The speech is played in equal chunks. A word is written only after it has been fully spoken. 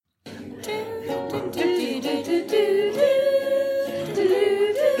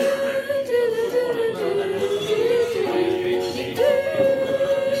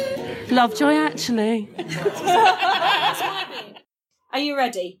Lovejoy, actually. Are you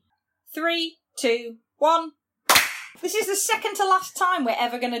ready? 3, 2, 1. This is the second to last time we're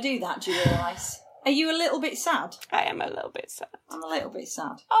ever going to do that, do you realise? Are you a little bit sad? I am a little bit sad. I'm a little bit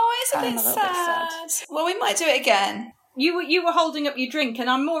sad. Oh, it's a bit sad. Well, we might do it again. You were holding up your drink, and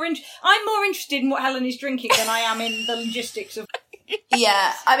I'm more interested in what Helen is drinking than I am in the logistics of.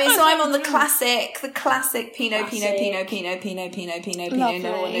 Yeah, I mean, so I'm on the classic Pinot. Lovely.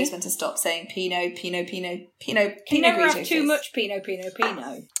 No one knows when to stop saying Pinot. You never have too much Pinot.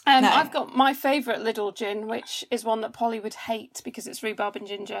 No. I've got my favourite Lidl gin, which is one that Polly would hate because it's rhubarb and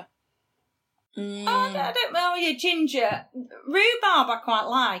ginger. Oh, no, I don't know. Yeah, ginger. Rhubarb I quite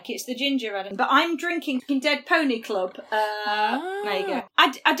like. It's the ginger red. But I'm drinking Dead Pony Club. There you go.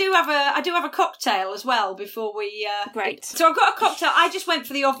 I do have a cocktail as well before we... Great. So I've got a cocktail. I just went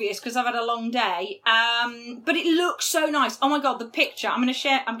for the obvious because I've had a long day. But it looks so nice. Oh my God, the picture. I'm going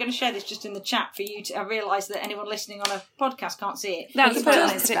to share this just in the chat for you to... I realise that anyone listening on a podcast can't see it.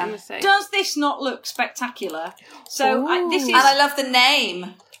 Does this not look spectacular? So this is... And I love the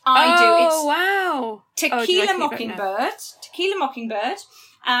name. I do. It's wow. Tequila Mockingbird. Tequila Mockingbird.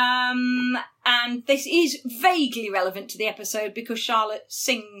 And this is vaguely relevant to the episode because Charlotte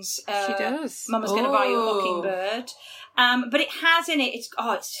sings she does. Mama's Gonna Buy You a Mockingbird. But it has in it, it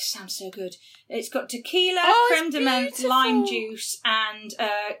just sounds so good. It's got tequila, creme de menthe, lime juice, and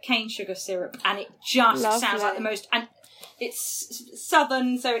cane sugar syrup. And it just sounds like the most... And it's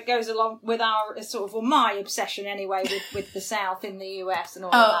southern, so it goes along with our my obsession anyway with the South in the US and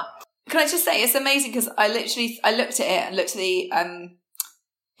all of that. Can I just say, it's amazing because I looked at it and looked at the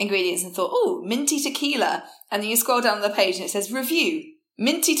ingredients and thought, oh, minty tequila. And then you scroll down the page and it says, review,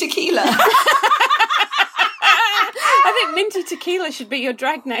 minty tequila. I think minty tequila should be your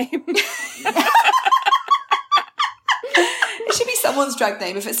drag name. It should be someone's drag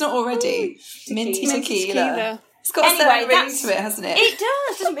name if it's not already. Minty tequila. It's got a certain ring to it, hasn't it? It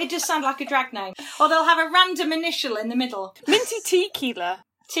does, doesn't it? It does sound like a drag name. Or they'll have a random initial in the middle. Minty tequila.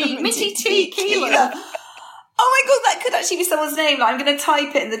 Minty tequila. Oh my God, that could actually be someone's name. Like, I'm going to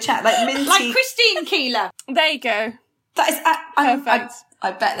type it in the chat, like Minty. Like Christine Keeler. There you go. That is perfect.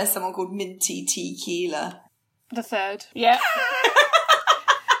 I bet there's someone called Minty Tequila. The third. Yeah.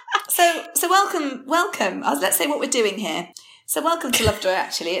 So welcome. Let's say what we're doing here. So welcome to Lovejoy,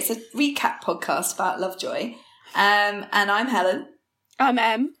 actually. It's a recap podcast about Lovejoy. And I'm Helen. I'm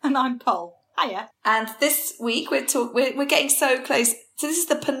Em. And I'm Paul. Hiya. And this week we're getting so close. So this is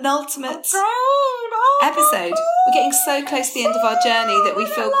the penultimate episode. We're getting so close to the end of our journey that we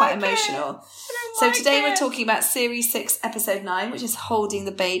feel quite emotional. So today we're talking about Series 6, Episode 9, which is Holding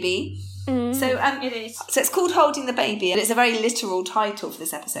the Baby. So it is. So it's called Holding the Baby, and it's a very literal title for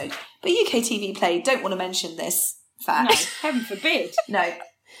this episode. But UK TV Play don't want to mention this fact. No, heaven forbid. No.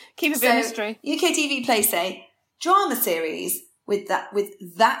 Keep it a mystery. UK TV Play say drama series with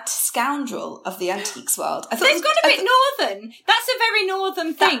that scoundrel of the antiques world. I thought it's got a bit northern. That's a very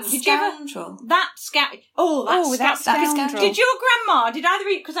northern thing. Did scoundrel. That scoundrel. That scoundrel. Did your grandma? Did either?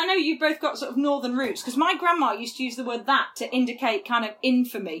 Because I know you both got sort of northern roots. Because my grandma used to use the word "that" to indicate kind of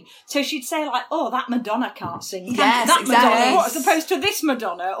infamy. So she'd say like, "Oh, that Madonna can't sing." Yes, that exactly. Madonna, what, as opposed to this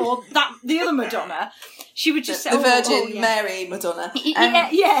Madonna or that the other Madonna. She would just say, the Virgin Mary Madonna.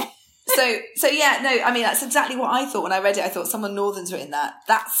 Yeah. So yeah, no, I mean, that's exactly what I thought when I read it. I thought someone northern's written that.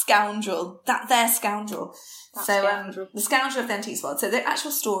 That scoundrel. Their scoundrel. The scoundrel of the antiques world. So the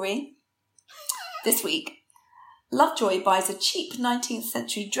actual story this week, Lovejoy buys a cheap 19th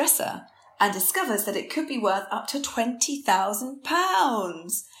century dresser and discovers that it could be worth up to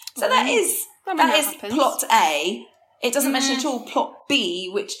 £20,000. So that is plot A. It doesn't mention at all plot B,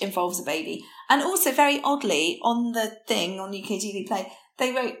 which involves a baby. And also, very oddly, on the thing on UK TV Play,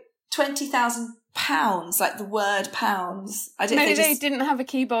 they wrote £20,000, like the word pounds. I don't Maybe they didn't have a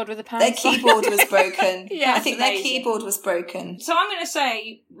keyboard with a pound. Their keyboard was broken. Yeah, I think their keyboard was broken. So I'm going to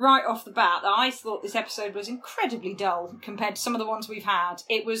say right off the bat that I thought this episode was incredibly dull compared to some of the ones we've had.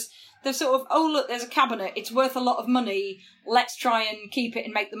 It was the sort of, oh look, there's a cabinet, it's worth a lot of money, let's try and keep it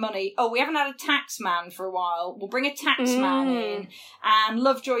and make the money. Oh, we haven't had a tax man for a while, we'll bring a tax man in. And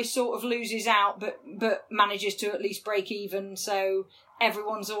Lovejoy sort of loses out but manages to at least break even, so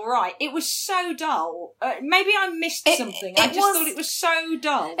everyone's all right. It was so dull. Maybe I missed something. I just thought it was so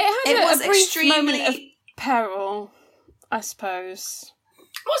dull. It was a brief moment of peril, I suppose.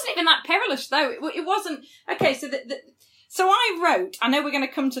 It wasn't even that perilous, though. It wasn't... Okay, so So I wrote... I know we're going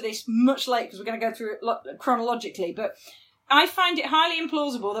to come to this much later because we're going to go through it chronologically, but I find it highly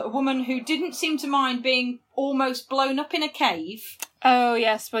implausible that a woman who didn't seem to mind being almost blown up in a cave... Oh,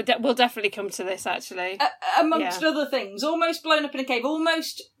 yes, we'll definitely come to this, actually. Amongst other things. Almost blown up in a cave,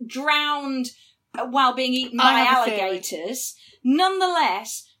 almost drowned while being eaten by alligators.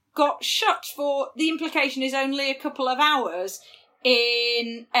 Nonetheless, got shut for, the implication is only a couple of hours,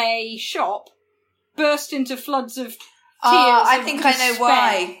 in a shop, burst into floods of tears. I think I know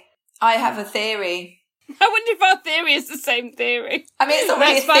why. I have a theory. I wonder if our theory is the same theory. I mean, it's not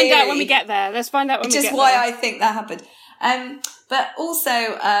really Let's find out when we get there. Let's find out when we get there. Just why I think that happened. But also,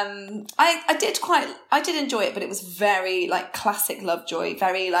 I did enjoy it, but it was very, like, classic Lovejoy,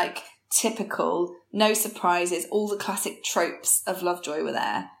 very, like, typical, no surprises, all the classic tropes of Lovejoy were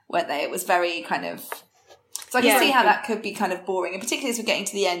there, weren't they? It was very kind of... So I can see how that could be kind of boring, and particularly as we're getting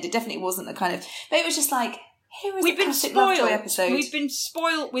to the end, it definitely wasn't the kind of... But it was just like, here is a classic Lovejoy episode. We've been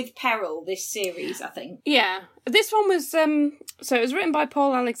spoiled with peril, this series, I think. Yeah. This one was... so it was written by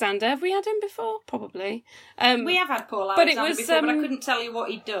Paul Alexander. Have we had him before? Probably. We have had Paul Alexander before, but I couldn't tell you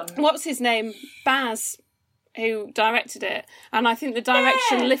what he'd done. What's his name? Baz, who directed it. And I think the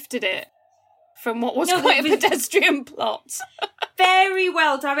direction lifted it from what was quite a pedestrian plot. Very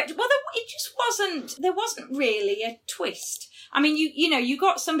well directed. Well, it just wasn't... There wasn't really a twist. I mean, you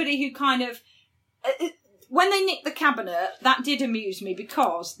got somebody who kind of... when they nicked the cabinet, that did amuse me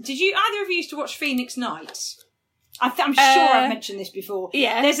because... Did you either of you used to watch Phoenix Nights? I'm sure I've mentioned this before.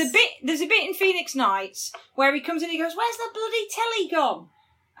 Yeah. There's a bit in Phoenix Nights where he comes in and he goes, "Where's the bloody telly gone?"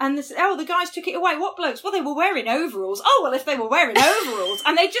 And the guys took it away. What blokes? Well, they were wearing overalls. Oh, well, if they were wearing overalls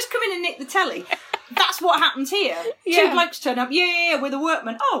and they just come in and nick the telly, that's what happens here. Yeah. 2 blokes turn up, with a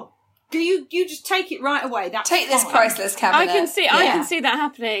workman. Oh, do you just take it right away? That's Take this fine. priceless cabinet. I can see that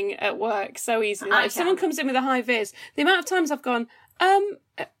happening at work so easily. Like, if someone comes in with a high vis, the amount of times I've gone, who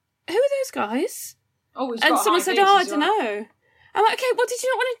are those guys? Oh, and someone said, I don't know. I'm like, okay, well, did you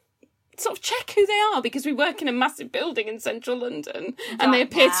not want to sort of check who they are? Because we work in a massive building in central London and they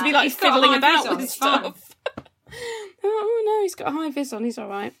appear to be like fiddling about with stuff. Oh, no, he's got a high vis on, he's all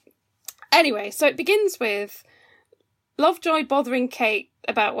right. Anyway, so it begins with Lovejoy bothering Kate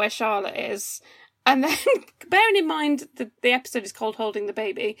about where Charlotte is. And then, bearing in mind that the episode is called Holding the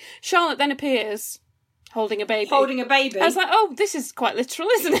Baby, Charlotte then appears... Holding a baby. I was like, oh, this is quite literal,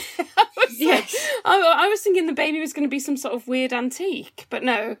 isn't it? I was thinking the baby was going to be some sort of weird antique, but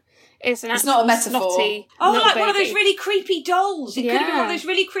no, it's an actual not a metaphor. snotty like baby. one of those really creepy dolls. It could have been one of those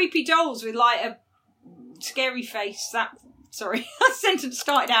really creepy dolls with like a scary face. Sorry, that sentence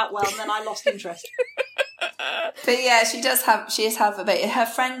started out well and then I lost interest. But yeah, she does have a baby. Her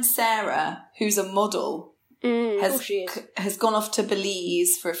friend Sarah, who's a model, has gone off to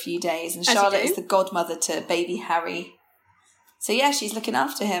Belize for a few days, and Charlotte is the godmother to baby Harry. So yeah, she's looking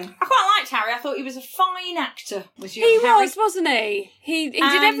after him. I quite liked Harry. I thought he was a fine actor. He was, wasn't he? He did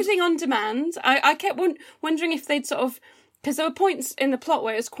everything on demand. I kept wondering if they'd sort of... Because there were points in the plot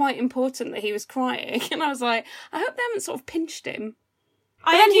where it was quite important that he was crying, and I was like, I hope they haven't sort of pinched him.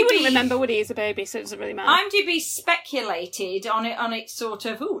 But then he wouldn't remember, would he? He's a baby, so it doesn't really matter. IMDb speculated on its sort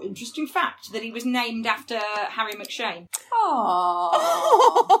of, interesting fact, that he was named after Harry McShane. Oh,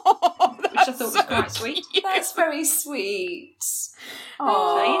 which I thought was quite sweet. That's very sweet.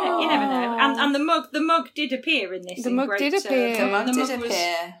 So you never know. And the mug did appear in this. The mug did appear. The mug did was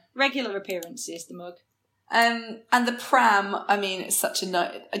appear. Regular appearances, the mug. And the pram, I mean, it's such a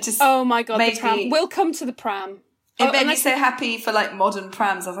note. Oh my God, the pram. We'll come to the pram. It made me so happy for, like, modern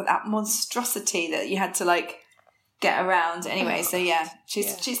prams. I was like, that monstrosity that you had to, like, get around. Anyway, so yeah,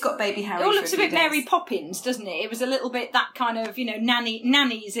 she's got baby Harry. It all looks a bit Mary Poppins, doesn't it? It was a little bit that kind of,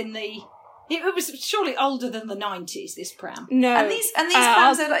 nannies in the... It was surely older than the 90s, this pram. No. And these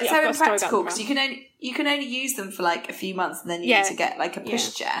prams are like so impractical because you can only use them for like a few months and then you need to get like a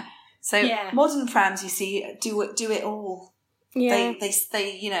pushchair. So modern prams, you see, do it all. Yeah.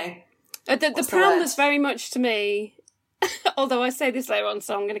 They you know... The pram was very much to me, although I say this later on,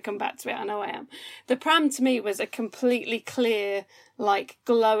 so I'm going to come back to it, I know I am. The pram to me was a completely clear, like,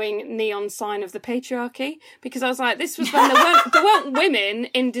 glowing neon sign of the patriarchy, because I was like, this was when there weren't women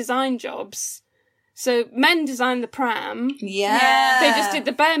in design jobs. So men designed the pram. Yeah. They just did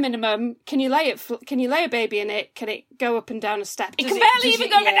the bare minimum. Can you lay a baby in it? Can it go up and down a step? It can barely even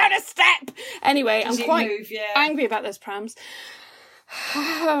go down a step. Anyway, I'm quite angry about those prams.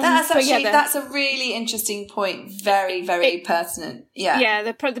 That's a really interesting point. Very, very pertinent. Yeah. Yeah,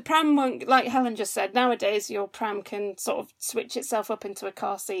 the pram won't, like Helen just said, nowadays your pram can sort of switch itself up into a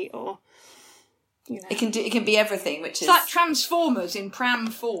car seat or, you know. It can be everything, which is... It's like Transformers in pram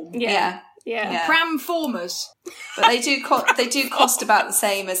form. Yeah. Pramformers. But they do cost about the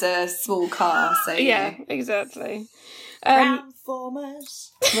same as a small car, so... Yeah, exactly.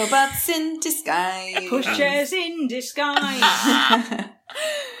 Transformers. Robots in disguise. Pushchairs in disguise.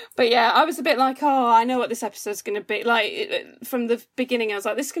 But yeah, I was a bit like, oh, I know what this episode's going to be. Like, from the beginning, I was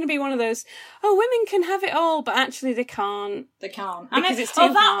like, this is going to be one of those, oh, women can have it all, but actually they can't. They can't. Because it's too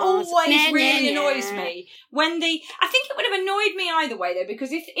that hard. always really annoys me. I think it would have annoyed me either way, though,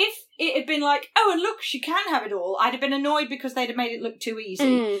 because if it had been like, oh, and look, she can have it all, I'd have been annoyed because they'd have made it look too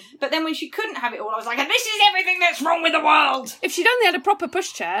easy. But then when she couldn't have it all, I was like, and this is everything that's wrong with the world! If she'd only had a proper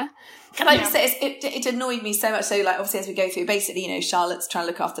pushchair... Can I just say, it annoyed me so much. So, like, obviously, as we go through, basically, you know, Charlotte's trying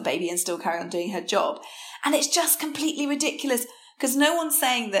to look after the baby and still carry on doing her job. And it's just completely ridiculous because no one's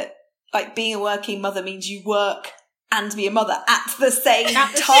saying that, like, being a working mother means you work and be a mother at the same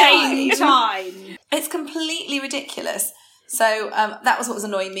time. It's completely ridiculous. So that was what was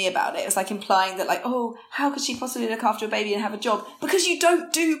annoying me about it. It was like implying that, like, oh, how could she possibly look after a baby and have a job? Because you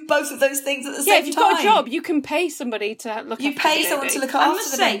don't do both of those things at the same time. Yeah, if you've got a job, you can pay somebody to look after the baby. You pay someone to look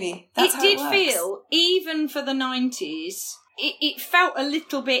after the baby. That's how it works. Feel, even for the 90s, it felt a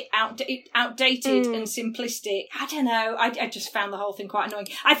little bit outdated and simplistic. I don't know. I just found the whole thing quite annoying.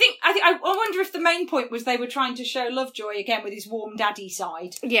 I wonder if the main point was they were trying to show Lovejoy again with his warm daddy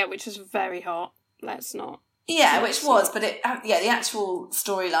side. Yeah, which was very hot. Let's not. Yeah, which was, but the actual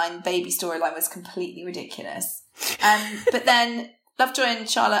storyline, baby storyline, was completely ridiculous. But then Lovejoy and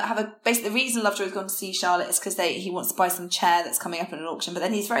Charlotte basically the reason Lovejoy's gone to see Charlotte is because he wants to buy some chair that's coming up in an auction. But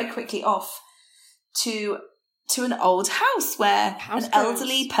then he's very quickly off to an old house where an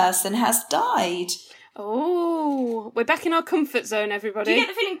elderly person has died. Oh, we're back in our comfort zone, everybody. Do you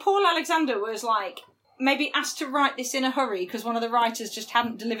get the feeling Paul Alexander was like, maybe asked to write this in a hurry because one of the writers just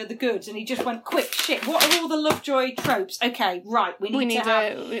hadn't delivered the goods and he just went, quick, shit, what are all the Lovejoy tropes? Okay, right, we need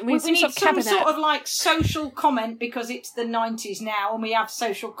some sort of like social comment because it's the 90s now and we have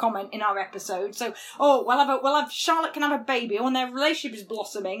social comment in our episode. So, we'll have Charlotte can have a baby. Oh, and their relationship is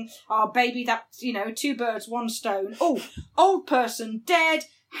blossoming. Our baby, that's, you know, 2 birds, 1 stone. Oh, old person, dead,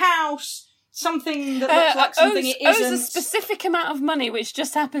 house... something that looks like something it isn't. Owes a specific amount of money, which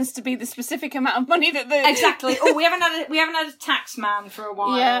just happens to be the specific amount of money that the... Exactly. Oh, we haven't had a tax man for a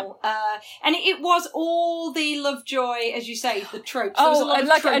while. Yeah. And it was all the Lovejoy, as you say, the tropes. And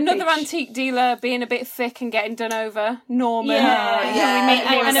like another antique dealer being a bit thick and getting done over. Norman.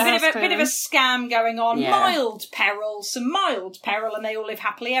 And a bit of a scam going on. Yeah. Mild peril, and they all live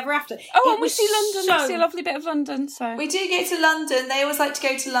happily ever after. Oh, and we see London. We see a lovely bit of London. So we do go to London. They always like to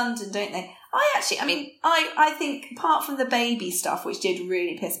go to London, don't they? I think apart from the baby stuff, which did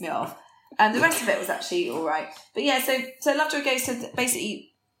really piss me off, and the rest of it was actually all right. But yeah, so Lovejoy goes to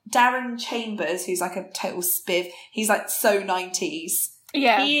basically Darren Chambers, who's like a total spiv. He's like so 90s.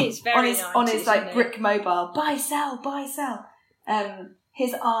 Yeah, he is very 90s, on his like brick mobile. Buy, sell.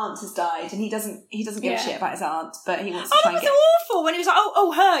 His aunt has died, and he doesn't give a shit about his aunt, but he wants to try and get... Oh, that was awful when he was like,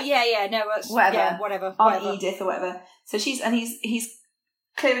 her, no, that's... Whatever. Aunt Edith or whatever. So he's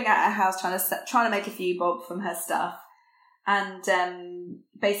clearing out her house, trying to make a few bob from her stuff. And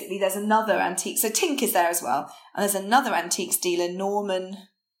basically there's another antique... So Tink is there as well. And there's another antiques dealer, Norman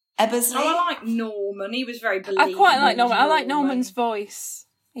Ebersley. Oh, I like Norman. He was very believable. I quite like Norman. I like Norman's voice.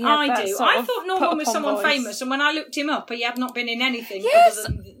 I do. I thought Norman was someone famous, and when I looked him up, he had not been in anything other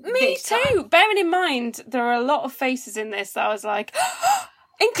than me too. Bearing in mind, there are a lot of faces in this that I was like...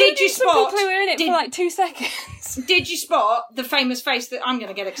 Including some people who were in it for like 2 seconds. Did you spot the famous face that I'm going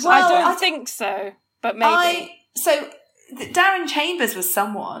to get excited? Well, I don't think so, but maybe. Darren Chambers was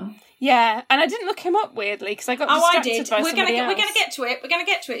someone. Yeah, and I didn't look him up weirdly because I got distracted by somebody else. We're going to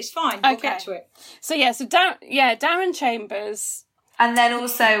get to it. It's fine. Okay. We'll get to it. So Darren Chambers, and then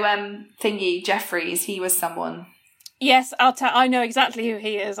also Jeffries. He was someone. Yes, I know exactly who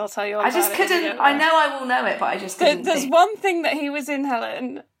he is. I'll tell you all about it. I just couldn't... I know I will know it, but I just couldn't There's one thing that he was in,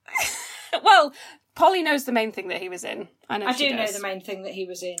 Helen. Well, Polly knows the main thing that he was in. I do know the main thing that he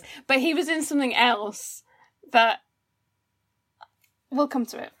was in. But he was in something else that... We'll come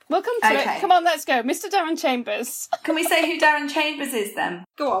to it. It. Come on, let's go. Mr. Darren Chambers. Can we say who Darren Chambers is, then?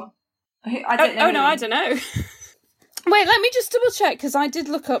 Go on. I don't know. Oh, no, I don't know. Wait, let me just double check, because I did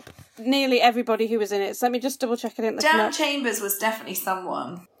look up nearly everybody who was in it. So let me just double check. I didn't look him up. Darren Chambers was definitely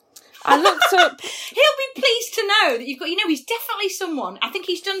someone. I looked up... He'll be pleased to know that you've got... he's definitely someone. I think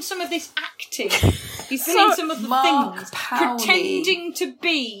he's done some of this acting. He's been in some of the things. Powley. Pretending to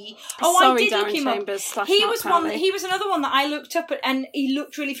be... I did look him up. He was another one that I looked up at, and he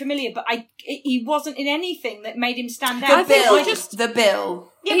looked really familiar, but he wasn't in anything that made him stand out. The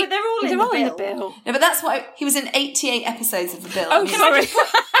Bill. Yeah, but they're all in the bill. No, but that's what... He was in 88 episodes of The Bill. Oh, sorry.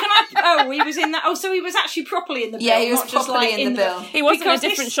 Can He was in that. Oh, so he was actually properly in the bill. Yeah, he was not just properly like in the bill. He wasn't a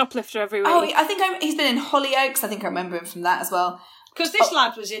different shoplifter every week. Oh, I think he's been in Hollyoaks. I think I remember him from that as well. Because this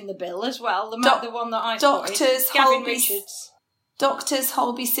lad was in the bill as well. The one that I spotted. Doctors, Gavin Richards. Doctors,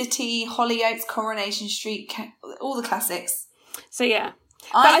 Holby City, Hollyoaks, Coronation Street, all the classics. So yeah.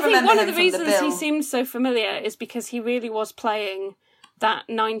 But I think one of the reasons he seemed so familiar is because he really was playing that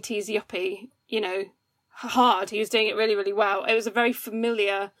 90s yuppie, hard. He was doing it really, really well. It was a very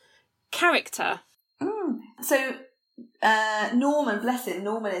familiar character. So Norman, bless him,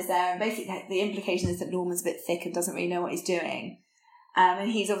 Norman is there, and basically the implication is that Norman's a bit thick and doesn't really know what he's doing. And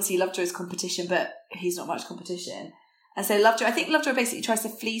he's obviously Lovejoy's competition, but he's not much competition. And so Lovejoy basically tries to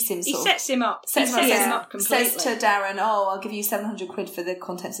fleece him. He sets him up. Sets him up completely. Says to Darren, I'll give you 700 quid for the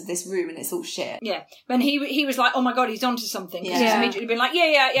contents of this room, and it's all shit. Yeah. And he was like, oh my God, he's onto something. Because he's immediately been like,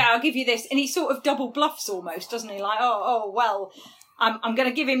 yeah, I'll give you this. And he sort of double bluffs almost, doesn't he? Like, well, I'm going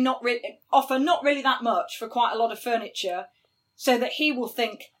to give him offer not really that much for quite a lot of furniture, so that he will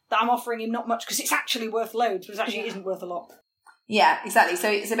think that I'm offering him not much because it's actually worth loads, but it actually isn't worth a lot. Yeah, exactly. So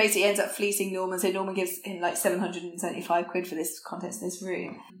basically he ends up fleecing Norman. So Norman gives him like 775 quid for this contents in this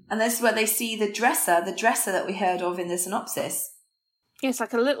room. And this is where they see the dresser that we heard of in the synopsis. Yeah, it's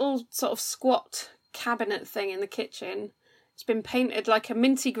like a little sort of squat cabinet thing in the kitchen. It's been painted like a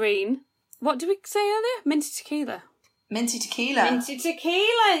minty green. What did we say earlier? Minty tequila. Minty tequila. Minty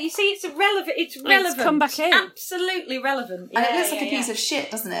tequila. You see, it's relevant. It's relevant. It's come back in. Absolutely relevant. And it looks like a piece of shit,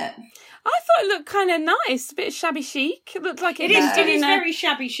 doesn't it? I thought it looked kind of nice, a bit shabby chic. It looked like it is very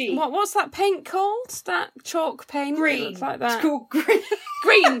shabby chic. What's that paint called? That chalk paint? Green. It looks like that. It's called green.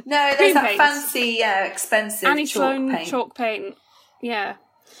 Green. No, there's that fancy, expensive Annie Sloan paint. chalk paint. Yeah.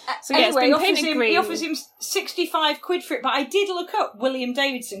 So anyway, it's been painted green. He offers him 65 quid for it, but I did look up William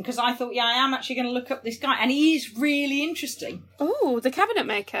Davidson because I thought, I am actually going to look up this guy, and he is really interesting. Oh, the cabinet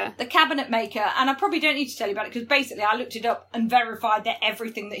maker. The cabinet maker, and I probably don't need to tell you about it because basically I looked it up and verified that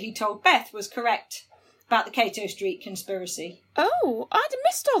everything that he told Beth was correct about the Cato Street conspiracy. Oh, I'd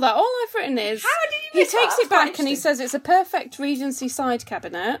missed all that. All I've written is... How did you miss that? He takes it back and he says it's a perfect Regency side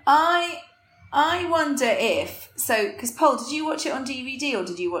cabinet. I wonder if... So, because, Paul, did you watch it on DVD or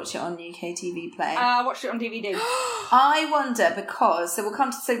did you watch it on UK TV Play? I watched it on DVD. I wonder because... So, we'll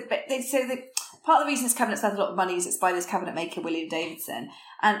come to... So, part of the reason this cabinet's worth a lot of money is it's by this cabinet maker, William Davidson.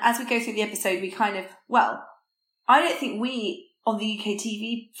 And as we go through the episode, we kind of... Well, I don't think we, on the UK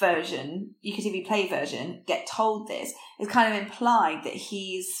TV Play version, get told this. It's kind of implied that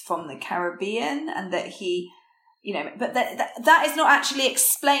he's from the Caribbean and that he... but that is not actually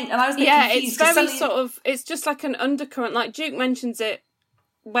explained, and I was a bit confused. Yeah, it's very it's just like an undercurrent. Like Duke mentions it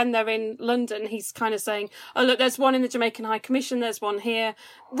when they're in London. He's kind of saying, "Oh, look, there's one in the Jamaican High Commission. There's one here."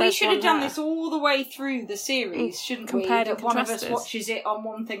 We should have done this all the way through the series, shouldn't we? That one of us watches it on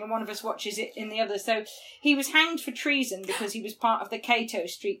one thing and one of us watches it in the other. So he was hanged for treason because he was part of the Cato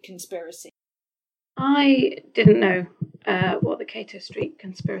Street conspiracy. I didn't know what the Cato Street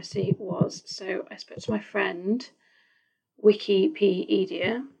conspiracy was, so I spoke to my friend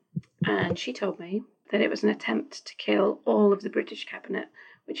Wikipedia, and she told me that it was an attempt to kill all of the British cabinet,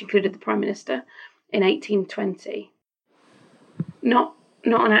 which included the Prime Minister, in 1820. Not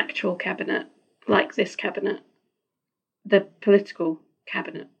an actual cabinet like this cabinet, the political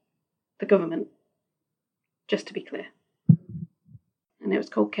cabinet, the government, just to be clear. And it was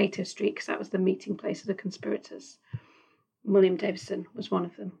called Cato Street because that was the meeting place of the conspirators. William Davidson was one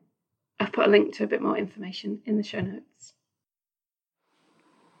of them. I've put a link to a bit more information in the show notes.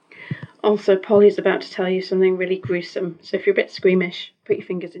 Also, Polly's about to tell you something really gruesome, so if you're a bit squeamish, put your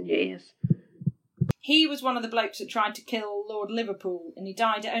fingers in your ears. He was one of the blokes that tried to kill Lord Liverpool, and he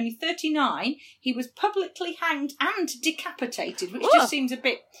died at only 39. He was publicly hanged and decapitated, which just seems a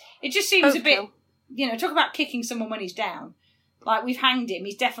bit... It just seems a bit... Talk about kicking someone when he's down. Like, we've hanged him.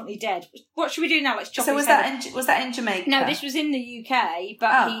 He's definitely dead. What should we do now? Let's chop his head off. Was that in Jamaica? No, this was in the UK,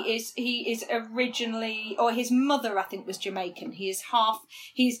 but he is originally... Or his mother, I think, was Jamaican. He's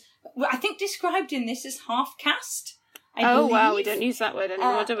I think described in this as half-caste. Wow, we don't use that word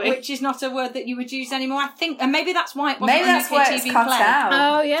anymore, do we? Which is not a word that you would use anymore, I think. And maybe that's why it wasn't on UK TV Play. Out.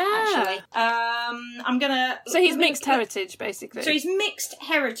 Oh, yeah. Actually. I'm going to... So he's mixed heritage, basically. So he's mixed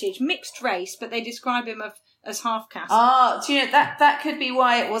heritage, mixed race, but they describe him as half caste. Oh, do you know that could be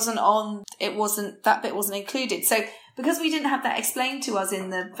why that bit wasn't included. So because we didn't have that explained to us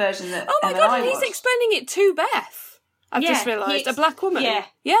in the version that Oh my God, and he's explaining it to Beth. I've just realised. A black woman. Yeah.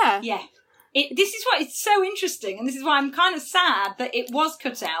 Yeah. Yeah. This is why it's so interesting, and this is why I'm kind of sad that it was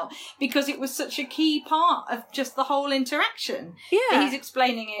cut out, because it was such a key part of just the whole interaction. Yeah. He's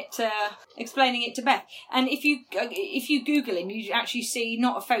explaining it to Beth. And if you Google him, you actually see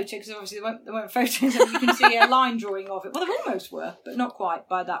not a photo, because obviously there weren't photos, and you can see a line drawing of it. Well, there almost were, but not quite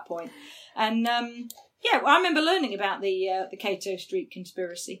by that point. And I remember learning about the Cato Street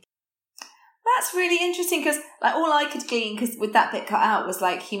conspiracy. That's really interesting, because like all I could glean, because with that bit cut out, was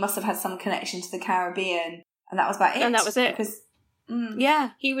like he must have had some connection to the Caribbean, and that was about it. And that was it. Because,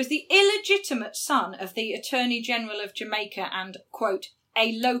 yeah. He was the illegitimate son of the Attorney General of Jamaica and, quote,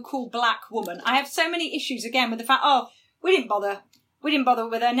 a local black woman. I have so many issues again with the fact, we didn't bother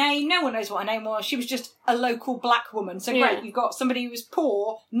with her name. No one knows what her name was. She was just a local black woman. So great, you've got somebody who was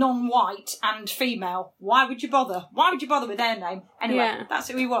poor, non-white, and female. Why would you bother? Why would you bother with their name? Anyway, that's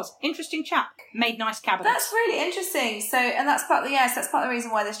who he was. Interesting chap. Made nice cabinets. That's really interesting. So, and that's part of the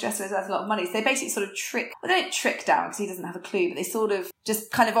reason why this dresser is worth a lot of money. So they basically sort of they don't trick Darren because he doesn't have a clue, but they sort of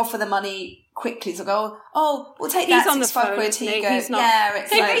just kind of offer the money quickly. So go, we'll take that. He's on the phone. £65. Here you go. He's not. Yeah, it's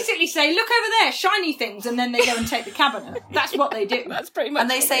they basically say, look over there, shiny things, and then they go and take the cabinet. That's what they do. That's pretty much. And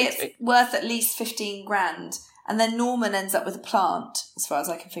they say it's worth at least 15 grand. And then Norman ends up with a plant, as far as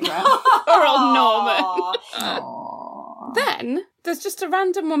I can figure out. Poor old Norman. Aww. Then there's just a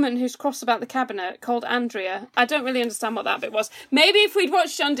random woman who's cross about the cabinet called Andrea. I don't really understand what that bit was. Maybe if we'd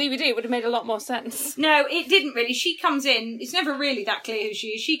watched it on DVD, it would have made a lot more sense. No, it didn't really. She comes in. It's never really that clear who she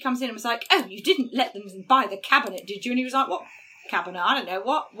is. She comes in and was like, "Oh, you didn't let them buy the cabinet, did you?" And he was like, "What cabinet? I don't know.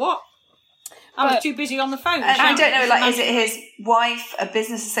 What?" I was too busy on the phone. I don't know, like, is it his wife, a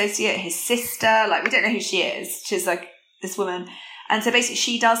business associate, his sister? Like, we don't know who she is. She's like this woman. And so basically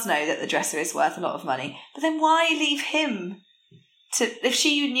she does know that the dresser is worth a lot of money. But then why leave him to... If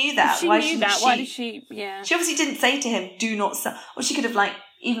she knew that, why did she... Yeah. She obviously didn't say to him, do not sell. Or she could have, like,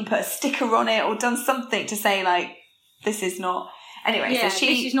 even put a sticker on it or done something to say, like, this is not... Anyway, yeah, so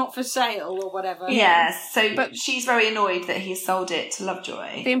this is not for sale or whatever. Yeah, but she's very annoyed that he sold it to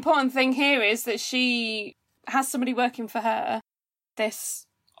Lovejoy. The important thing here is that she has somebody working for her, this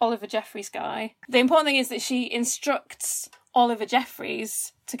Oliver Jeffries guy. The important thing is that she instructs Oliver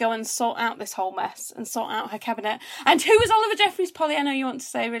Jeffries to go and sort out this whole mess and sort out her cabinet. And who was Oliver Jeffries, Polly? I know you want to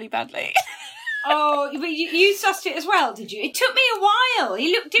say really badly. Oh, but you sussed it as well, did you? It took me a while. He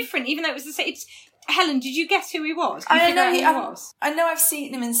looked different, even though it was the same... Helen, did you guess who he was? I know I've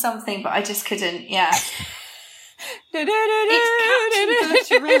seen him in something, but I just couldn't, yeah. It's Captain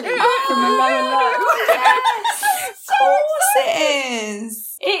Bertarelli from A Lower Low. Yes, of course it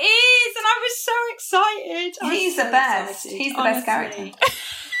is. It is, and I was so excited. He's the best. He's the best character.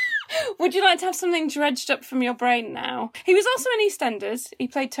 Would you like to have something dredged up from your brain now? He was also in EastEnders. He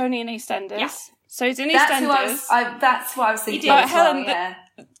played Tony in EastEnders. Yeah. So he's in EastEnders. That's what I was thinking. But Helen,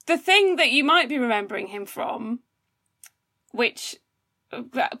 the thing that you might be remembering him from, which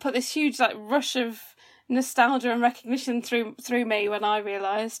put this huge rush of nostalgia and recognition through me when I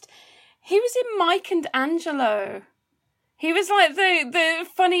realised, he was in Mike and Angelo. He was like the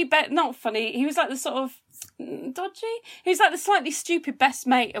funny, not funny, he was like the sort of dodgy? He was like the slightly stupid best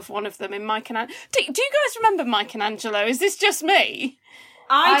mate of one of them in Mike and Angelo. Do you guys remember Mike and Angelo? Is this just me?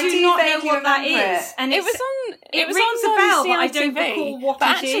 I do not know what that is. And it was on. It was rings on a bell, CITV, but I don't recall what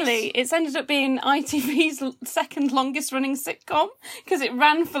but it is. actually, it's ended up being ITV's second longest running sitcom because it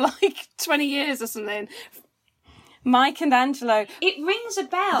ran for 20 years or something. Mike and Angelo. It rings a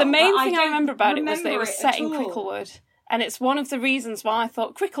bell. The main thing I remember about it was that it was set in Cricklewood. And it's one of the reasons why I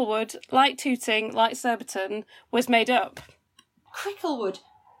thought Cricklewood, like Tooting, like Surbiton, was made up. Cricklewood?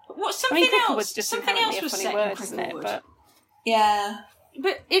 What, something else? Just something else was set in Cricklewood. Isn't it? But... Yeah.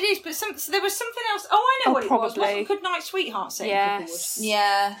 But it is, but so there was something else. Oh, I know what probably. It was. Wasn't Good Night Sweetheart set in Cricklewood?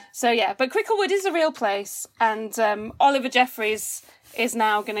 Yeah. So yeah, but Cricklewood is a real place, and Oliver Jeffries is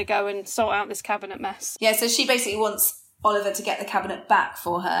now going to go and sort out this cabinet mess. Yeah, so she basically wants Oliver to get the cabinet back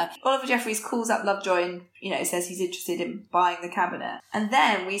for her. Oliver Jeffries calls up Lovejoy and, says he's interested in buying the cabinet. And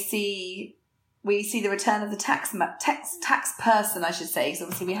then we see the return of the tax person, I should say, because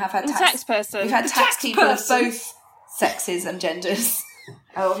obviously we have had tax person. We've had tax people of both sexes and genders.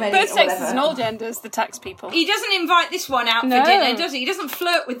 Oh, maybe both sexes and all genders, the tax people. He doesn't invite this one out for dinner, does he? He doesn't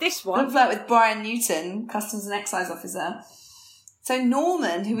flirt with this one. Doesn't flirt with Brian Newton, Customs and Excise Officer. So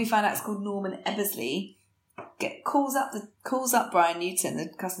Norman, who we find out is called Norman Ebersley, calls up Brian Newton, the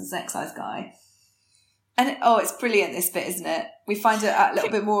Customs and Excise guy. And it's brilliant, this bit, isn't it? We find out a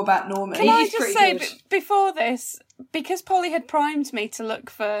little bit more about Norman. Can I just say, before this, because Polly had primed me to look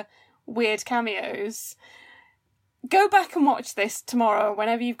for weird cameos, go back and watch this tomorrow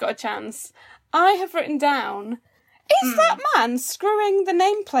whenever you've got a chance. I have written down Is that man screwing the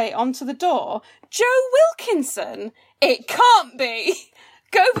nameplate onto the door Joe Wilkinson? It can't be.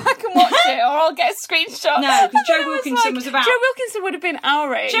 Go back and watch it, or I'll get a screenshot. No, because Joe Wilkinson was about... Joe Wilkinson would have been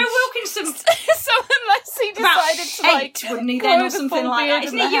our age. Joe Wilkinson... So unless he decided to, wouldn't he then, or something like that?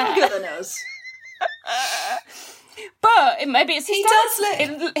 Isn't he younger than us? But maybe it's his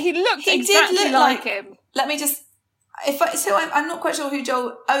dad. He looked exactly like him. Let me just... I'm not quite sure who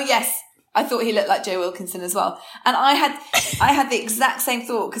Joel... Oh, yes. I thought he looked like Joe Wilkinson as well. And I had the exact same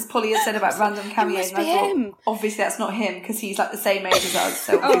thought, because Polly had said about random cameos. It must be him. Obviously that's not him, because he's like the same age as us.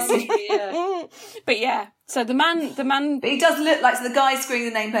 So obviously. But yeah, so the man. But he does look like, so the guy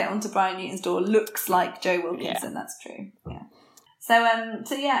screwing the nameplate onto Brian Newton's door looks like Joe Wilkinson. Yeah. That's true. Yeah.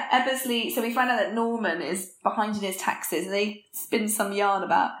 So yeah, Ebersley. So we find out that Norman is behind in his taxes, and they spin some yarn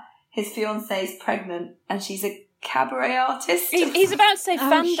about his fiancee's pregnant, and she's a cabaret artist. He's about to say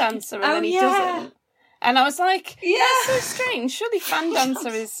fan dancer, and then he doesn't. And I was like, that's so strange. Surely fan dancer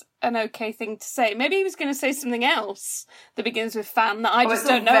is an okay thing to say. Maybe he was going to say something else that begins with fan that I just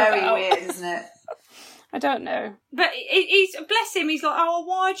don't know about. Very weird, isn't it? I don't know. But he's, bless him, he's like, oh,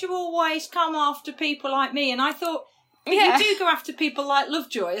 why do you always come after people like me? And I thought, you do go after people like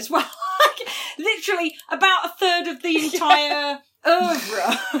Lovejoy as well. Like, literally about a third of the entire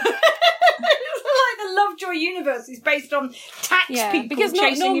oeuvre. Like the Lovejoy universe is based on tax people because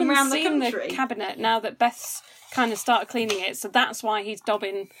chasing him around the country. The cabinet now that Beth's kind of started cleaning it, so that's why he's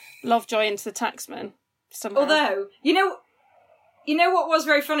dobbing Lovejoy into the taxman somehow. Although, you know what was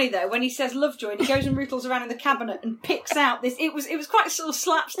very funny though, when he says Lovejoy and he goes and rootles around in the cabinet and picks out this, it was quite sort of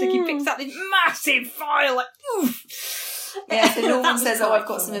slapstick. He picks out this massive file, like oof. Yeah, so Norman says, "Oh, I've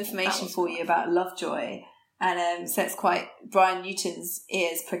got some information for you about Lovejoy." And so it's quite, Brian Newton's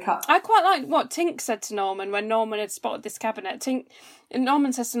ears prick up. I quite like what Tink said to Norman when Norman had spotted this cabinet.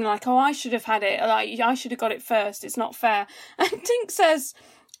 Norman says something like, oh, I should have had it. Like, I should have got it first. It's not fair. And Tink says,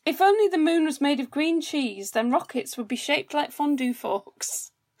 if only the moon was made of green cheese, then rockets would be shaped like fondue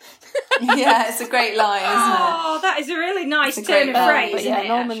forks. Yeah, it's a great line, isn't it? Oh, that is a really nice turn of phrase, but isn't it,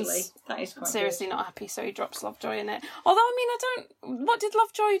 Norman's actually? That is quite seriously good. Not happy, so he drops Lovejoy in it. Although, I mean, what did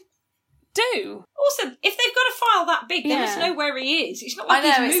Lovejoy do? Also, if they've got a file that big, they must know where he is. It's not like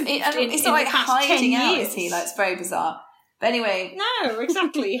it's not like hiding out, is he? Like, it's very bizarre. But anyway. No,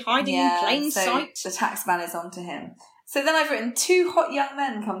 exactly. Hiding in plain sight. The taxman is onto him. So then I've written, 2 hot young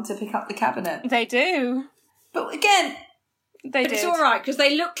men come to pick up the cabinet. They do. But again... It's all right, because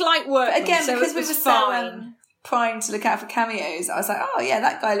they look like workmen, again, so because we were fine. so primed to look out for cameos, I was like, oh yeah,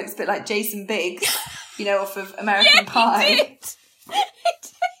 that guy looks a bit like Jason Biggs, off of American Pie. He did.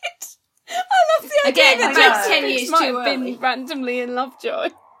 I love the idea that Jason Biggs might have been randomly in Lovejoy.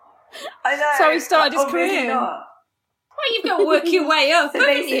 I know. So he started his career. Not. Well, you've got to work your way up,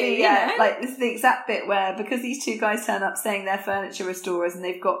 haven't you? Like, this is the exact bit where, because these 2 guys turn up saying they're furniture restorers and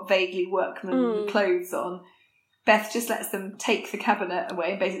they've got vaguely workman clothes on, Beth just lets them take the cabinet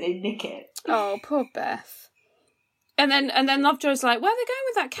away and basically nick it. Oh, poor Beth. And then Lovejoy's like, where are they going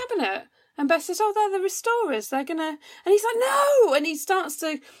with that cabinet? And Beth says, oh, they're the restorers. They're going to... And he's like, no! And he starts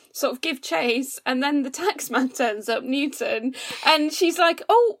to sort of give chase. And then the taxman turns up, Newton. And she's like,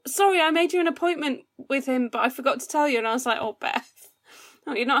 oh, sorry, I made you an appointment with him, but I forgot to tell you. And I was like, oh, Beth.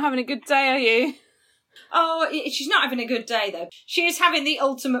 Oh, you're not having a good day, are you? Oh, she's not having a good day, though. She is having the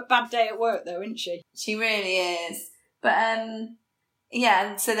ultimate bad day at work, though, isn't she? She really is. But, and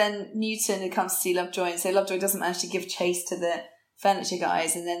so then Newton comes to see Lovejoy, and so Lovejoy doesn't manage to give chase to the furniture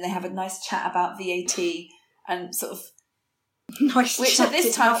guys, and then they have a nice chat about VAT, and sort of... which at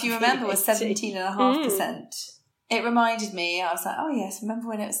this time, if you remember, was 17.5%. It reminded me, I was like, oh yes, remember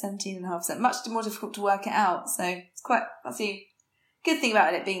when it was 17.5%? Much more difficult to work it out, so it's quite... That's the good thing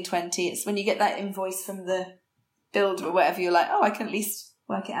about it being 20, it's when you get that invoice from the builder or whatever, you're like, oh, I can at least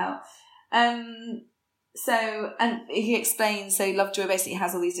work it out. So, and he explains, so Lovejoy basically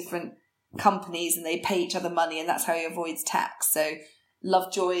has all these different companies and they pay each other money, and that's how he avoids tax. So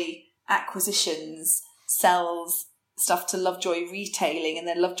Lovejoy Acquisitions sells stuff to Lovejoy Retailing, and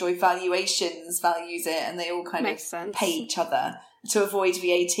then Lovejoy Valuations values it, and they all kind of pay each other to avoid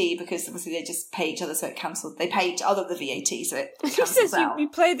VAT, because obviously they just pay each other, so it cancels. They pay each other the VAT, so it cancels he says out. You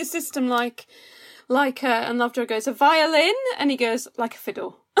play the system like and Lovejoy goes, a violin, and he goes, like a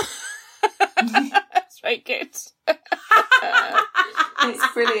fiddle. That's very good.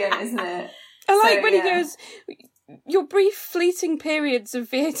 It's brilliant, isn't it? I like when he goes, your brief fleeting periods of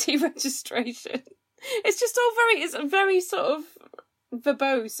VAT registration. It's just all it's very sort of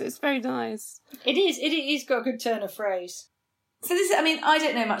verbose. It's very nice. It is got a good turn of phrase. So this, I mean, I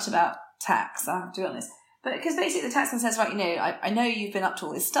don't know much about tax, I have to be honest. But because basically the taxman says, right, I know you've been up to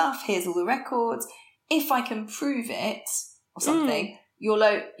all this stuff, here's all the records. if I can prove it or something, you'll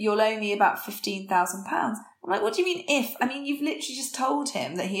owe me about £15,000. I'm like, what do you mean if? I mean, you've literally just told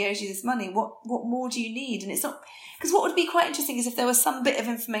him that he owes you this money. What more do you need? And it's not... Because what would be quite interesting is if there was some bit of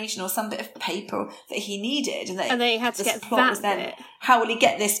information or some bit of paper that he needed, and then he had to get that bit. How will he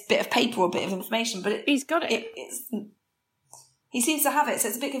get this bit of paper or bit of information? But he's got it. He seems to have it, so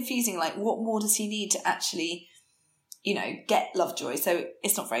it's a bit confusing. Like, what more does he need to actually, get Lovejoy? So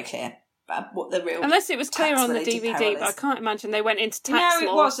it's not very clear what the real... Unless it was clear on the DVD, but I can't imagine they went into tax law.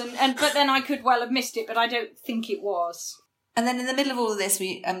 No, it wasn't. But then I could well have missed it, but I don't think it was. And then in the middle of all of this,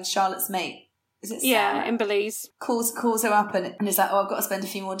 Charlotte's mate, is it Sarah? Yeah, in Belize. Calls her up and is like, I've got to spend a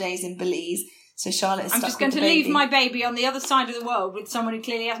few more days in Belize. So Charlotte is I'm just going to leave my baby on the other side of the world with someone who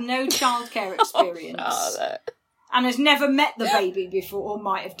clearly has no childcare experience. And has never met the baby before, or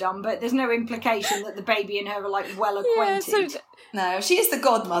might have done, but there's no implication that the baby and her are well acquainted. No, she is the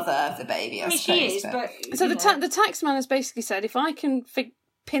godmother of the baby, I suppose. She is, but... So the tax man has basically said, if I can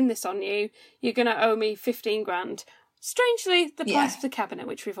pin this on you, you're going to owe me 15 grand. Strangely, the price of the cabinet,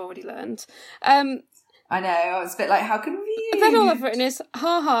 which we've already learned. I know, I was a bit like, how convenient. Then all I've written is,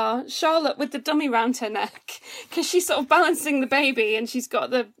 ha, Charlotte with the dummy round her neck. Because she's sort of balancing the baby and she's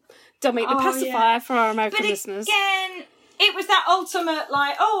got the dummy, the pacifier for our American listeners. Again, it was that ultimate,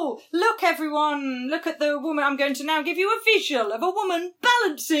 look everyone, look at the woman. I'm going to now give you a visual of a woman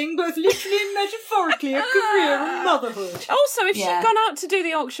balancing, both literally and metaphorically, a career and motherhood. Also, if she'd gone out to do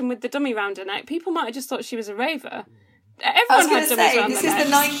the auction with the dummy round her neck, people might have just thought she was a raver. Everyone had dummies around their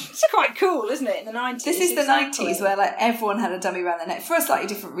neck. It's quite cool, isn't it, in the 90s? This is the 90s where everyone had a dummy around their neck for a slightly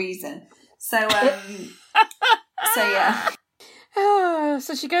different reason. So, yeah.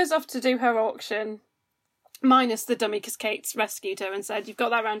 So she goes off to do her auction, minus the dummy, because Kate's rescued her and said, you've got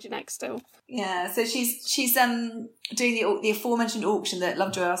that around your neck still. Yeah, so she's doing the aforementioned auction that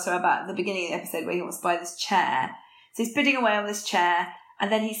Lovejoy asked her about at the beginning of the episode, where he wants to buy this chair. So he's bidding away on this chair,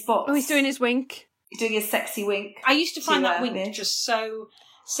 and then he spots... Oh, he's doing his wink. He's doing his sexy wink. I used to find that wink just so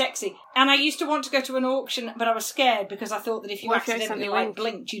sexy. And I used to want to go to an auction, but I was scared because I thought that if you accidentally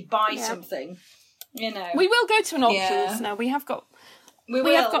blinked, you'd buy something. We will go to an auction now. We have got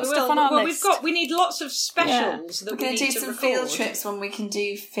stuff on our list. We need lots of specials that we're going to do some field trips when we can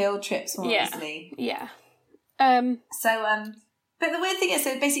do field trips more easily. Yeah. But the weird thing is,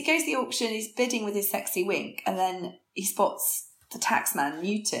 so basically he goes to the auction, he's bidding with his sexy wink, and then he spots the taxman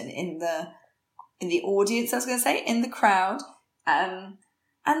Newton in the audience, I was going to say, in the crowd. And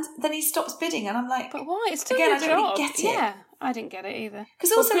then he stops bidding, and I'm like... But why? It's still your job. I don't really get it. Yeah, I didn't get it either.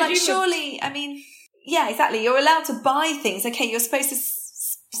 Because also, surely, I mean... Yeah, exactly. You're allowed to buy things. Okay, you're supposed to...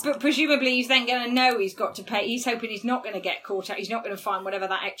 But presumably he's then going to know he's got to pay. He's hoping he's not going to get caught out. He's not going to find whatever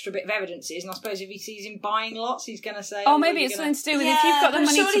that extra bit of evidence is. And I suppose if he sees him buying lots, he's going to say... Oh, maybe it's something to do with if you've got the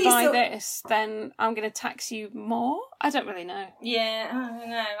money to buy this, then I'm going to tax you more? I don't really know. Yeah, I don't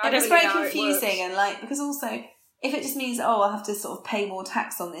know. It's very confusing, and because also, if it just means, I'll have to sort of pay more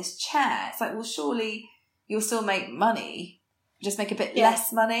tax on this chair, it's like, well, surely you'll still make money, just make a bit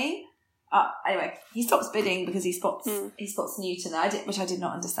less money. Anyway, he stops bidding because he spots Newton, which I did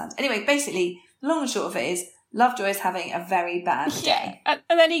not understand. Anyway, basically, the long and short of it is, Lovejoy is having a very bad day. And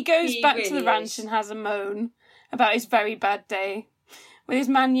then he goes back to the ranch and has a moan about his very bad day. With his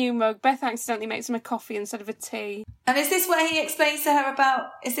Man U mug, Beth accidentally makes him a coffee instead of a tea. And is this where he explains to her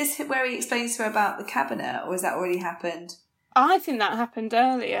about... Is this where he explains to her about the cabinet, or has that already happened? I think that happened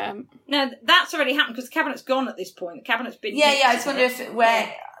earlier. No, that's already happened because the cabinet's gone at this point. The cabinet's been... Yeah, I just wonder if...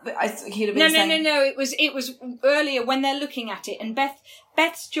 He'd have been No. It was earlier when they're looking at it, and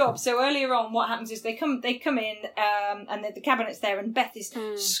Beth's job. So earlier on, what happens is they come in, and the cabinet's there, and Beth is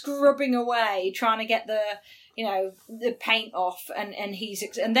scrubbing away, trying to get the paint off, and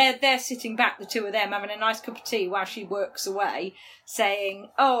they're sitting back, the two of them, having a nice cup of tea while she works away, saying,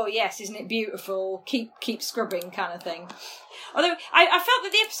 "Oh yes, isn't it beautiful? Keep scrubbing," kind of thing. Although I felt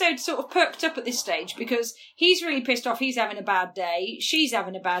that the episode sort of perked up at this stage because he's really pissed off. He's having a bad day. She's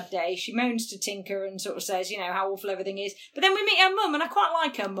having a bad day. She moans to Tinker and sort of says, how awful everything is. But then we meet her mum, and I quite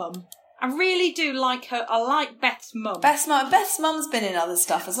like her mum. I really do like her. I like Beth's mum. Beth's mum's been in other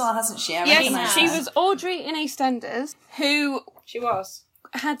stuff as well, hasn't she? Yes, she was Audrey in EastEnders, who... She was.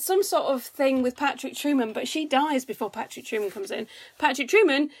 Had some sort of thing with Patrick Truman, but she dies before Patrick Truman comes in. Patrick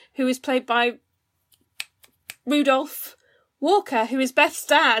Truman, who is played by Rudolph Walker, who is Beth's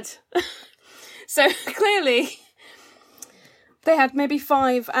dad. So clearly they had maybe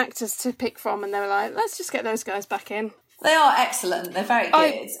 5 actors to pick from, and they were like, let's just get those guys back in. They are excellent. They're very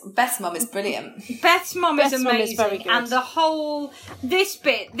good. Beth's mum is brilliant. Beth's mum is amazing. Very good. And the whole... This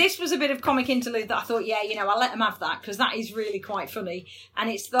was a bit of comic interlude that I thought, I'll let them have that, because that is really quite funny.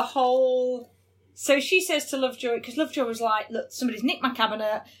 And it's the whole So she says to Lovejoy, because Lovejoy was like, look, somebody's nicked my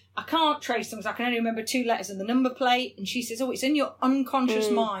cabinet. I can't trace them because I can only remember 2 letters and the number plate. And she says, oh, it's in your unconscious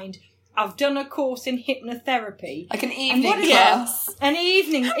mind. I've done a course in hypnotherapy. Like an evening class. An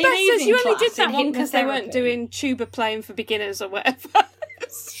evening But class. you only did that one because they weren't doing tuba playing for beginners or whatever.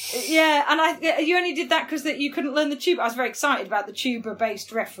 Yeah, and you only did that because you couldn't learn the tuba. I was very excited about the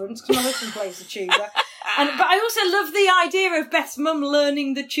tuba-based reference because my husband plays the tuba. But I also love the idea of Beth's mum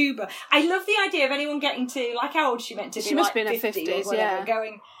learning the tuba. I love the idea of anyone getting to, like, how old is she meant to be? She must like be in her 50 50s, or whatever, yeah.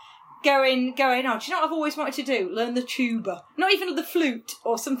 Going, oh, do you know what I've always wanted to do? Learn the tuba. Not even the flute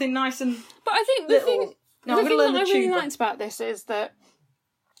or something nice and But I think the thing that I really liked about this is that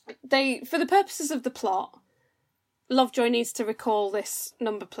for the purposes of the plot, Lovejoy needs to recall this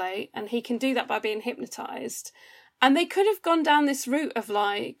number plate, and he can do that by being hypnotised. And they could have gone down this route of,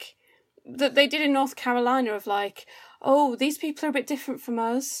 like, that they did in North Carolina of, like, oh, these people are a bit different from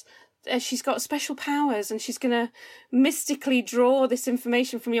us. She's got special powers and she's going to mystically draw this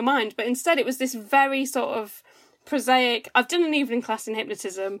information from your mind. But instead it was this very sort of prosaic, I've done an evening class in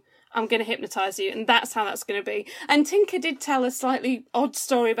hypnotism, I'm going to hypnotise you, and that's how that's going to be. And Tinker did tell a slightly odd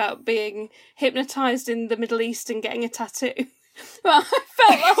story about being hypnotised in the Middle East and getting a tattoo. Well, I felt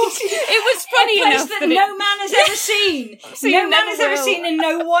like it was funny enough that no man has ever seen. No man has ever seen, and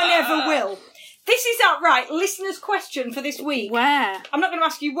no one ever will. This is outright listener's question for this week. Where? I'm not going to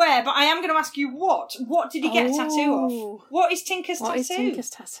ask you where, but I am going to ask you what. What did he get a tattoo of? What is Tinker's tattoo? What is Tinker's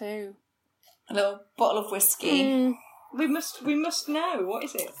tattoo? A little bottle of whiskey. We must know. What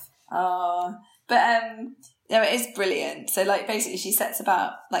is it? No, it is brilliant. So, like, basically she sets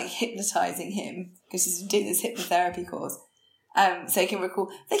about, like, hypnotising him because she's doing this hypnotherapy course. So he can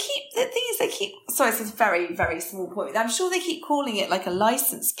recall. The thing is, sorry, it's a very, very small point. I'm sure they keep calling it, like, a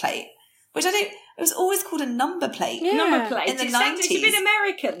licence plate, which it was always called a number plate. Yeah. Number plate. In the 90s. It's a bit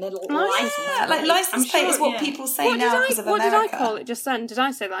American, little license plate. Like licence plate is what people say now because of America. What did I call it just then? Did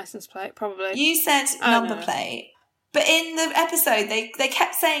I say licence plate? Probably. You said number plate. But in the episode, they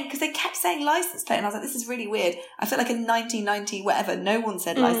kept saying, because they kept saying licence plate, and I was like, this is really weird. I feel like in 1990, whatever, no one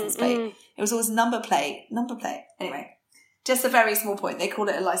said licence plate. It was always number plate. Anyway, just a very small point. They called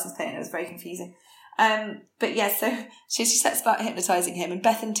it a licence plate, and it was very confusing. But yeah, so she sets about hypnotising him, and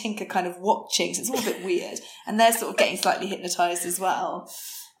Beth and Tinker kind of watching, so it's all a bit weird. And they're sort of getting slightly hypnotised as well.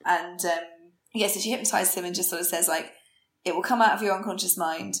 And so she hypnotises him and just sort of says, like, it will come out of your unconscious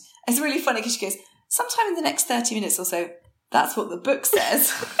mind. It's really funny because she goes, sometime in the next 30 minutes or so, that's what the book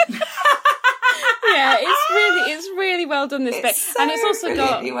says. Yeah, it's really well done, this bit. So and it's also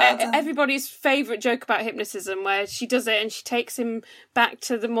got well everybody's favourite joke about hypnotism, where she does it and she takes him back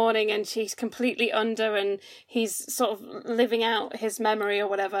to the morning and she's completely under and he's sort of living out his memory or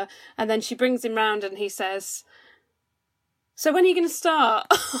whatever, and then she brings him round and he says, so when are you going to start?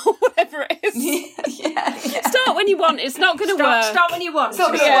 Whatever it is. Yeah. Start when you want, it's not going to work. Start when you want. It's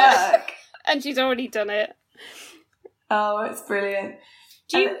not going to work. And she's already done it. Oh, it's brilliant.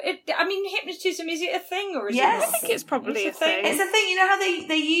 Hypnotism, is it a thing or is it not? I think it's probably a thing. It's a thing. You know how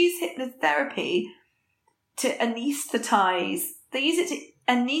they use hypnotherapy to anaesthetise? They use it to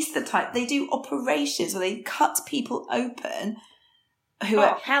anaesthetise. They do operations where they cut people open.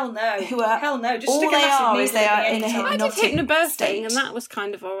 Hell no. Just all stick a they massive are needle is they are in a I did hypnotic hypnobirthing state. and that was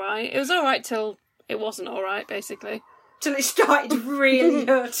kind of alright. It was alright till it wasn't alright, basically. Till it started really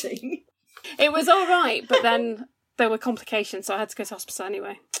hurting. It was alright, but then there were complications, so I had to go to hospital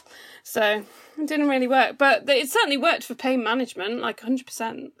anyway. So it didn't really work. But it certainly worked for pain management, like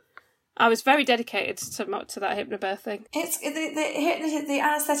 100%. I was very dedicated to that hypnobirthing. It's the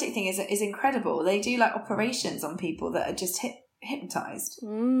anaesthetic thing is incredible. They do like operations on people that are just hypnotised.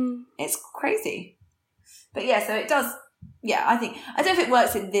 It's crazy. But yeah, so it does. Yeah, I don't know if it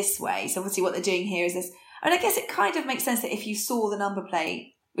works in this way. So obviously what they're doing here is this. I mean, I guess it kind of makes sense that if you saw the number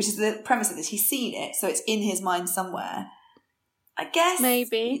plate, which is the premise of this, he's seen it, so it's in his mind somewhere. I guess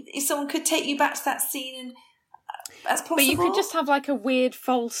maybe if someone could take you back to that scene, and that's possible. But you could just have like a weird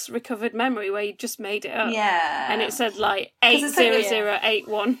false recovered memory where you just made it up. Yeah, and it said like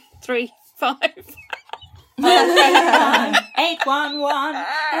 8008135.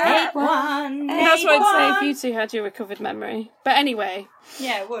 811. That's what I'd say if you two had your recovered memory. But anyway.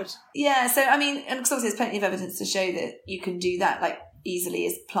 Yeah, it would. Yeah, so I mean, and obviously there's plenty of evidence to show that you can do that like easily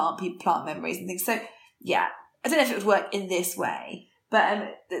as plant memories and things. So yeah, I don't know if it would work in this way,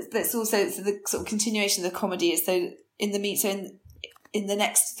 but that's also the sort of continuation of the comedy is so in the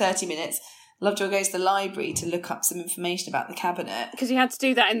next 30 minutes, Lovejoy goes to the library to look up some information about the cabinet because he had to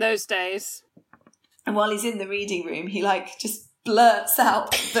do that in those days. And while he's in the reading room, he just blurts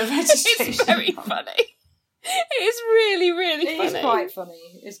out the registration. It's very funny. It's really, really funny. It's quite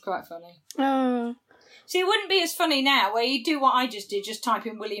funny. It's quite funny. Oh. See, it wouldn't be as funny now, where you'd do what I just did, just type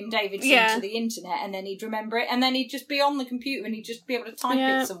in William Davidson to the internet, and then he'd remember it, and then he'd just be on the computer, and he'd just be able to type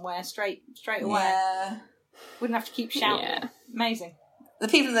it somewhere straight away. Yeah. Wouldn't have to keep shouting. Yeah. Amazing. The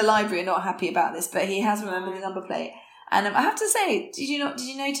people in the library are not happy about this, but he has remembered the number plate. And I have to say, did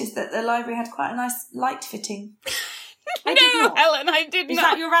you notice that the library had quite a nice light fitting? No, Helen, I did not. Is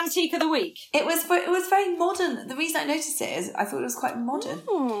that your antique of the week? It was very modern. The reason I noticed it is I thought it was quite modern.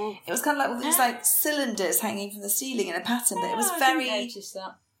 Ooh. It was kind of like all these like cylinders hanging from the ceiling in a pattern, but it was very. I didn't notice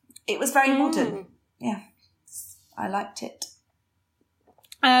that. It was very modern. Yeah, I liked it.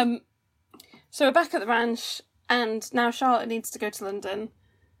 So we're back at the ranch, and now Charlotte needs to go to London.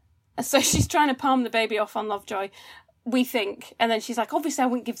 So she's trying to palm the baby off on Lovejoy, we think, and then she's like, "Obviously, I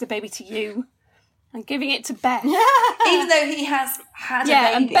wouldn't give the baby to you. I'm giving it to Beth." Even though he has had a baby.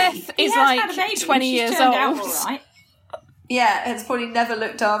 Yeah, and Beth is like 20 years old. Out all right. Yeah, has probably never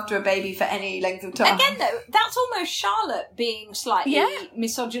looked after a baby for any length of time. Again, though, that's almost Charlotte being slightly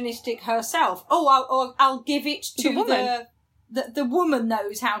misogynistic herself. Oh, I'll give it to the woman. The woman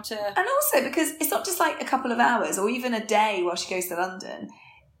knows how to... And also, because it's not just like a couple of hours or even a day while she goes to London.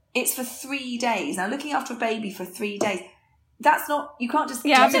 It's for 3 days. Now, looking after a baby for 3 days... That's not... You can't just...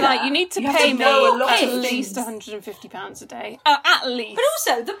 Yeah, I mean, like, you need to pay me at least £150 a day. At least. But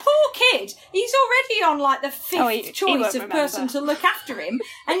also, the poor kid, he's already on, like, the fifth choice of person to look after him,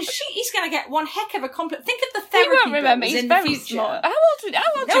 and he's going to get one heck of a compliment. Think of the therapy bills in the future. Small. How old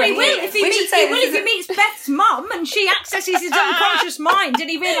No, he will if he meets Beth's mum, and she accesses his unconscious mind,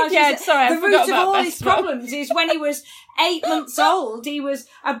 and he realises the root of all his problems is when he was 8 months old, he was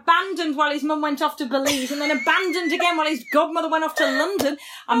abandoned while his mum went off to Belize, and then abandoned again while his godmother went off to London.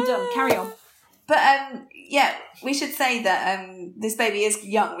 I'm done. Carry on. But we should say that this baby is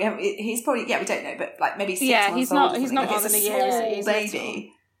young. He's probably we don't know, but like maybe 6 months old. He's not more than a year. He's a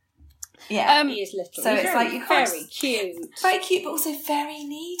baby. Yeah, he is little. So it's like you can't very cute, but also very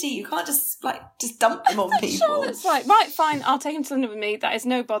needy. You can't just dump them on people. Charlotte's like, right, fine, I'll take him to London with me. That is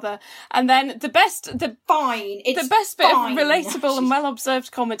no bother. And then the best bit of relatable and well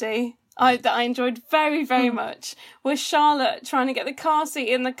observed comedy that I enjoyed very, very much was Charlotte trying to get the car seat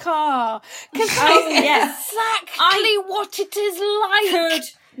in the car because exactly what it is like. Could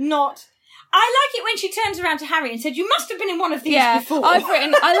not. I like it when she turns around to Harry and said, "You must have been in one of these before." I've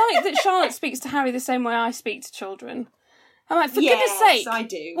written, I like that Charlotte speaks to Harry the same way I speak to children. I'm like, for goodness sake, I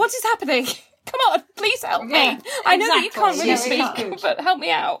do. What is happening? Come on, please help me. I know that you can't really speak, but help me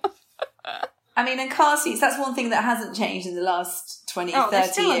out. I mean, and car seats, that's one thing that hasn't changed in the last 20, 30 years.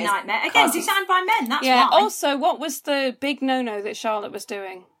 They're still a nightmare. Again, designed by men, that's why. why. Also, what was the big no-no that Charlotte was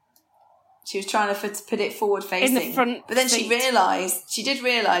doing? She was trying to put it forward facing. In the front But then seat. she did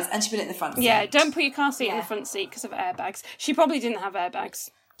realise, and she put it in the front seat. Yeah, don't put your car seat in the front seat because of airbags. She probably didn't have airbags,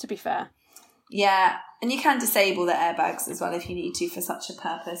 to be fair. Yeah, and you can disable the airbags as well if you need to for such a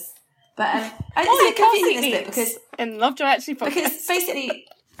purpose. But I just confusing this bit because... And Lovejoy actually probably... Because basically,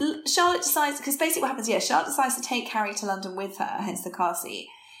 Charlotte decides... Because basically what happens, Charlotte decides to take Harry to London with her, hence the car seat.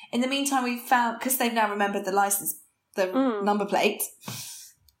 In the meantime, we've found... Because they've now remembered the licence, the number plate...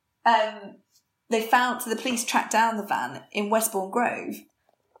 the police tracked down the van in Westbourne Grove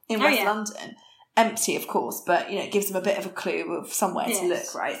in West London. Empty, of course, but it gives them a bit of a clue of somewhere to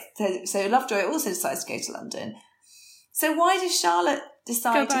look, right? So Lovejoy also decides to go to London. So why does Charlotte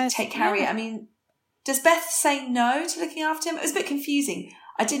decide to take Harry? I mean, does Beth say no to looking after him? It was a bit confusing.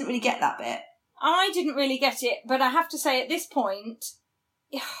 I didn't really get that bit. I didn't really get it, but I have to say at this point...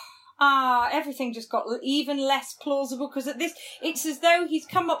 everything just got even less plausible because it's as though he's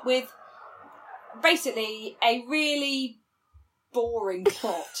come up with basically a really boring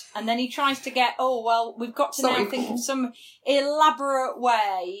plot, and then he tries to get we've got to now think of some elaborate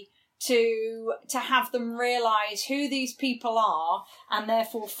way to have them realise who these people are and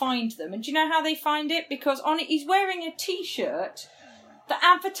therefore find them. And do you know how they find it? Because on it he's wearing a t-shirt that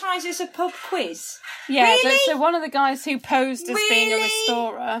advertises a pub quiz. Yeah, really? So one of the guys who posed as being a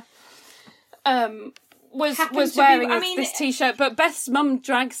restorer was wearing this t-shirt, but Beth's mum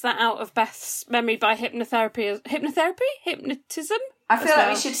drags that out of Beth's memory by hypnotism. I feel like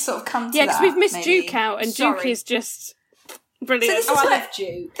we should sort of come to that. Yeah, because we've missed Duke out, and Duke is just brilliant. So I love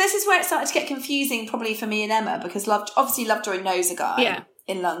Duke. This is where it started to get confusing, probably for me and Emma, because obviously Lovejoy knows a guy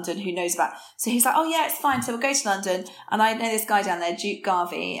in London who knows about. So he's like, "Oh yeah, it's fine. So we'll go to London, and I know this guy down there, Duke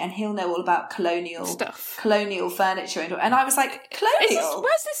Garvey, and he'll know all about colonial stuff, colonial furniture." And I was like, "Colonial?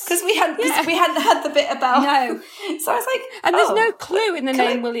 Where's this?" Because we hadn't had the bit about. No. So I was like, and there's no clue in the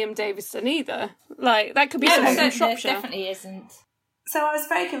name William Davison either. Like that could be someone from Shropshire. There definitely isn't. So I was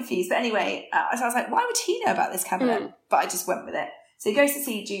very confused. But anyway, so I was like, why would he know about this cabinet? But I just went with it. So he goes to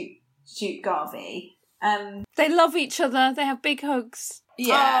see Duke Garvey. They love each other. They have big hugs.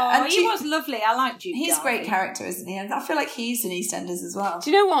 Yeah. Oh, and he was lovely. I like Duke He's Garvey. a great character, isn't he? And I feel like he's in EastEnders as well. Do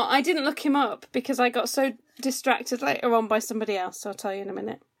you know what? I didn't look him up because I got so distracted later on by somebody else. So I'll tell you in a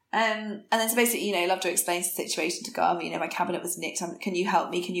minute. And then so basically, Lovejoy explains the situation to Garvey. My cabinet was nicked. Can you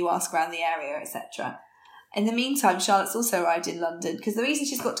help me? Can you ask around the area, etc.? In the meantime, Charlotte's also arrived in London because the reason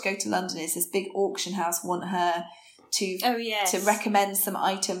she's got to go to London is this big auction house want her to recommend some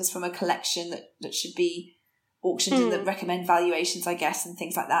items from a collection that should be auctioned and that recommend valuations, I guess, and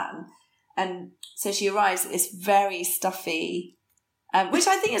things like that. And so she arrives at this very stuffy, which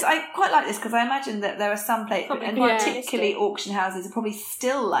I think I quite like this because I imagine that there are some places, and particularly auction houses, are probably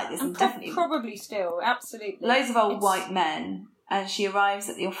still like this, and definitely probably still, absolutely. Loads of old white men. And she arrives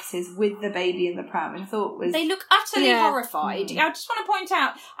at the offices with the baby in the pram, which I thought was... They look utterly horrified. I just want to point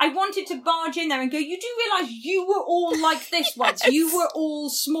out, I wanted to barge in there and go, you do realise you were all like this once. You were all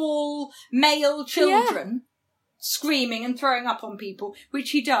small male children screaming and throwing up on people,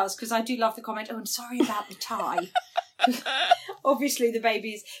 which he does, because I do love the comment, I'm sorry about the tie. Obviously the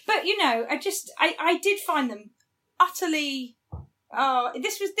babies... But, I did find them utterly... Oh,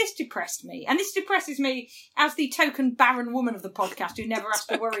 this depressed me. And this depresses me as the token barren woman of the podcast who never has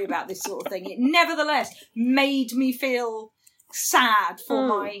to worry about this sort of thing. It nevertheless made me feel sad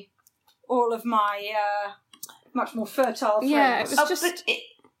for all of my much more fertile friends. Yeah, it was just... But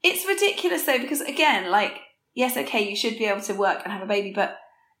it's ridiculous though, because again, yes, okay, you should be able to work and have a baby, but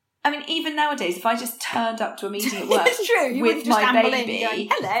I mean, even nowadays, if I just turned up to a meeting at work it's true. You with my baby, going,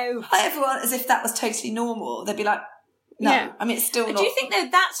 hello, hi everyone, as if that was totally normal, they'd be like, no, I mean, it's still not... Do you think, though,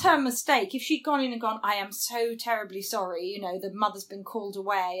 that's her mistake? If she'd gone in and gone, I am so terribly sorry, the mother's been called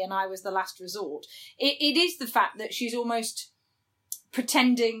away and I was the last resort. It is the fact that she's almost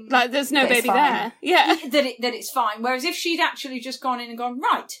pretending... Like there's no baby there. Yeah. That it's fine. Whereas if she'd actually just gone in and gone,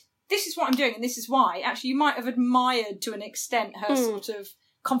 right, this is what I'm doing and this is why, actually you might have admired to an extent her sort of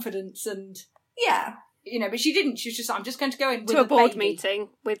confidence and... Yeah. But she didn't. She was just, I'm just going to go in with to a board meeting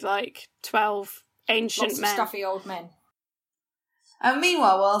with 12 ancient lots men. Of stuffy old men. And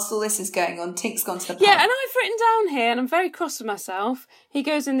meanwhile, whilst all this is going on, Tink's gone to the pub. Yeah, and I've written down here, and I'm very cross with myself, he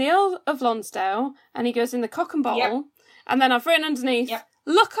goes in the Earl of Lonsdale, and he goes in the Cock and Bottle, and then I've written underneath,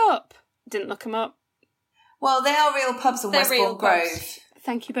 look up. Didn't look them up. Well, they are real pubs on Westbourne Grove. Pubs.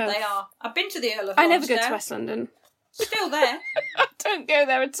 Thank you both. They are. I've been to the Earl of Lonsdale. I never go to West London. Still there. I don't go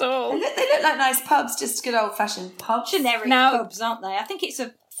there at all. They look like nice pubs, just good old-fashioned pubs. Generic pubs, aren't they? I think it's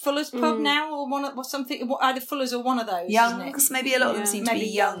a Fuller's pub now, or something. Either Fuller's or one of those. Young's, maybe a lot of them seem to be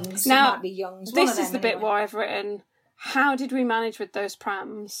Young's. Now, it might be Young's. This is the bit where I've written, how did we manage with those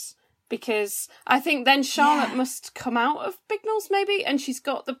prams? Because I think then Charlotte must come out of Bignell's maybe, and she's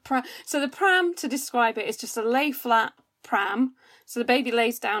got the pram. So the pram, to describe it, is just a lay-flat pram. So the baby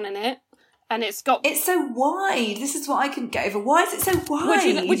lays down in it. And it's so wide. This is what I couldn't get over. Why is it so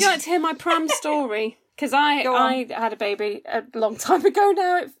wide? Would you like to hear my pram story? Because I had a baby a long time ago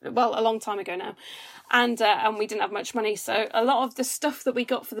now. A long time ago now. And we didn't have much money. So a lot of the stuff that we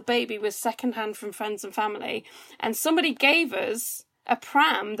got for the baby was secondhand from friends and family. And somebody gave us a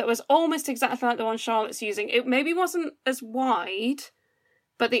pram that was almost exactly like the one Charlotte's using. It maybe wasn't as wide,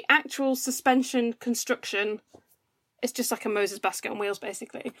 but the actual suspension construction is just like a Moses basket on wheels,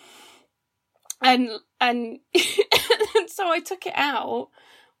 basically. And so I took it out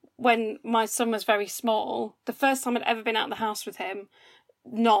when my son was very small. The first time I'd ever been out of the house with him,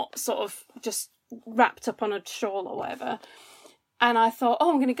 not sort of just wrapped up on a shawl or whatever. And I thought,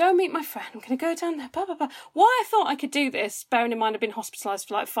 I'm going to go meet my friend. I'm going to go down there, blah, blah, blah. Why I thought I could do this, bearing in mind I'd been hospitalised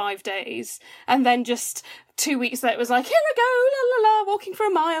for 5 days. And then just 2 weeks later it was like, here I go, la, la, la, walking for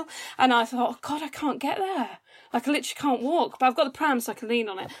a mile. And I thought, God, I can't get there. I literally can't walk, but I've got the pram so I can lean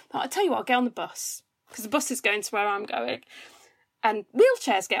on it. But I'll tell you what, I'll get on the bus, because the bus is going to where I'm going. And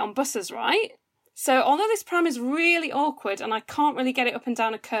wheelchairs get on buses, right? So although this pram is really awkward and I can't really get it up and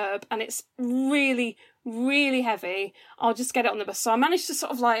down a curb and it's really, really heavy, I'll just get it on the bus. So I managed to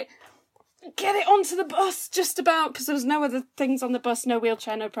sort of get it onto the bus just about, because there was no other things on the bus, no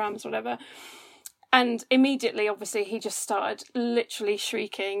wheelchair, no prams, whatever. And immediately, he just started literally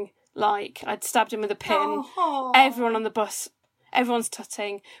shrieking like I'd stabbed him with a pin. Oh. Everyone on the bus, Everyone's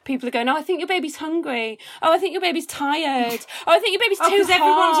tutting. People are going, oh, I think your baby's hungry. Oh, I think your baby's tired. Oh, I think your baby's too hot. Because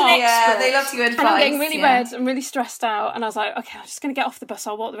everyone's an expert. Yeah, they love to give advice. And I'm getting really red and really stressed out. And I was like, okay, I'm just going to get off the bus.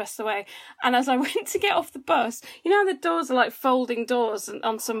 I'll walk the rest of the way. And as I went to get off the bus, you know how the doors are like folding doors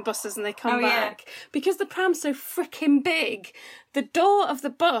on some buses and they come back? Yeah. Because the pram's so freaking big, the door of the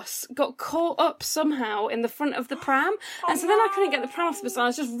bus got caught up somehow in the front of the pram. And so then I couldn't get the pram off the bus. And I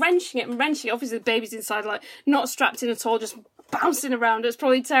was just wrenching it. Obviously, the baby's inside, like, not strapped in at all, just bouncing around. It's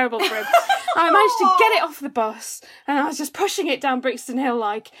probably terrible for him. I managed to get it off the bus, and I was just pushing it down Brixton Hill,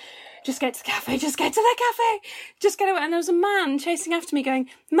 like, just get to the cafe, just get to the cafe, just get away. And there was a man chasing after me going,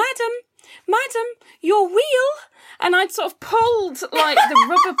 Madam, your wheel. And I'd sort of pulled, like, the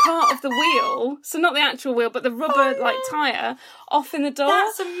rubber part of the wheel, so not the actual wheel, but the rubber, like, tyre, off in the door.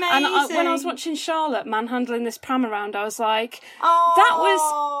 That's amazing. And when I was watching Charlotte manhandling this pram around, I was like, that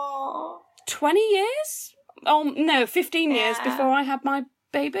was 20 years? Oh, no, 15 years before I had my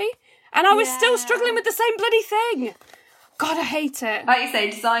baby. And I was still struggling with the same bloody thing. God, I hate it. Like you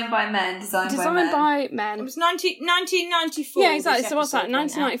say, designed by men, designed by men. It was 1994. Yeah, exactly. So what's that?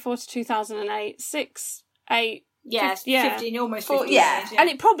 1994 to 2008. 6, 8... Yes, 15, almost 15 years, yeah. And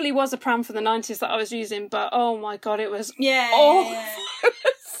it probably was a pram from the 90s that I was using, but oh my God, it was awful. Yeah. It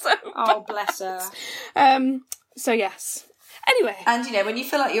was so bad. Bless her. So yes. Anyway. And, you know, when you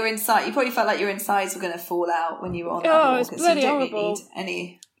feel like you're inside, you probably felt like your insides were going to fall out when you were on that walk. It's bloody horrible. Need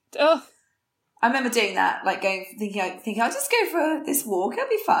any... Oh. I remember doing that, like thinking I'll just go for this walk, I'll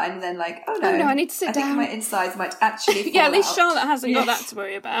be fine. And then like, oh no, I need to sit down. I think my insides might actually fall yeah, at least out. Charlotte hasn't got that to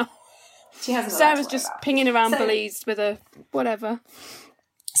worry about. She hasn't. Sarah's just pinging around Belize with a whatever.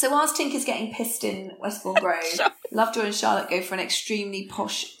 So whilst Tinker's getting pissed in Westbourne Grove, Lovejoy and Charlotte go for an extremely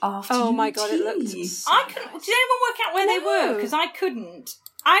posh afternoon. Oh my God, it looked. I couldn't. Did anyone work out where they were? Because I couldn't.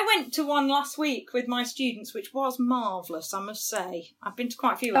 I went to one last week with my students, which was marvellous, I must say. I've been to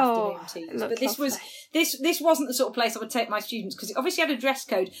quite a few afternoon teas, but this was this wasn't the sort of place I would take my students because it obviously had a dress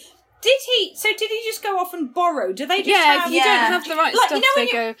code. Did he just go off and borrow? Do they just have... if you don't have the right stuff, they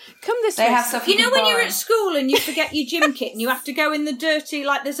go, come this way. They have stuff you know when you're at school and you forget your gym kit and you have to go in the dirty,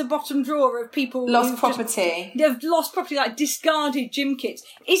 like there's a bottom drawer of people... Lost property. They've lost property, like discarded gym kits.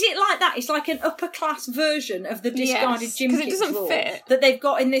 Is it like that? It's like an upper class version of the discarded gym kit because it doesn't fit. That they've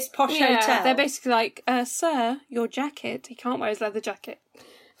got in this posh hotel. They're basically like, sir, your jacket. He can't wear his leather jacket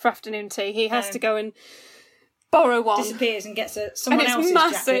for afternoon tea. He has to go and... borrow one. Disappears and gets someone else's it's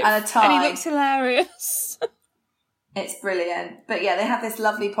massive, jacket. And a tie. And he looks hilarious. It's brilliant. But yeah, they have this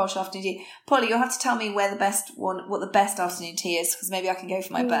lovely posh afternoon tea. Polly, you'll have to tell me what the best afternoon tea is, because maybe I can go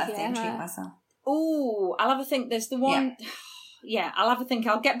for my birthday and treat myself. Oh, I'll have a think. There's the one... Yeah, I'll have a think.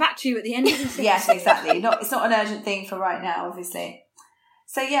 I'll get back to you at the end of this. Yes, exactly. It's not an urgent thing for right now, obviously.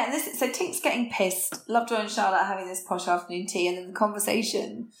 So yeah, so Tink's getting pissed. Lovejoy and Charlotte are having this posh afternoon tea, and then the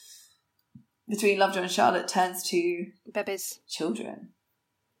conversation between Lovejoy and Charlotte turns to babies, children,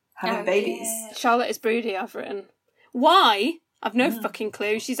 having babies. Yeah. Charlotte is broody, I've written. Why? I've no fucking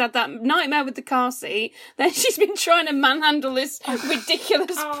clue. She's had that nightmare with the car seat. Then she's been trying to manhandle this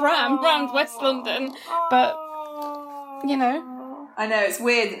ridiculous pram around West London. But, you know. I know, it's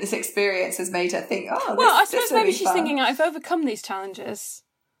weird that this experience has made her think, I suppose maybe she's thinking, I've overcome these challenges.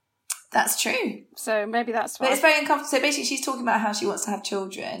 That's true. So maybe that's why. But it's very uncomfortable. So basically she's talking about how she wants to have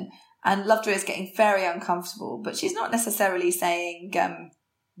children. And Lovejoy is getting very uncomfortable, but she's not necessarily saying,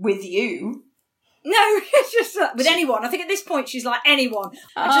 with you. No, it's just with anyone. I think at this point she's like, anyone.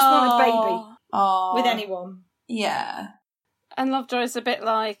 I just want a baby. Oh. With anyone. Yeah. And Lovejoy's a bit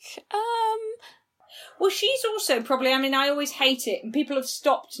like, Well, she's also probably, I always hate it, and people have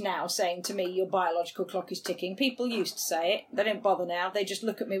stopped now saying to me, your biological clock is ticking. People used to say it. They don't bother now. They just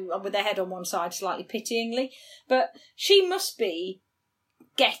look at me with their head on one side slightly pityingly. But she must be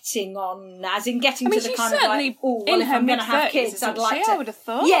getting on, as in getting to the kind of like, if I'm going to have kids, I'd like to. I would have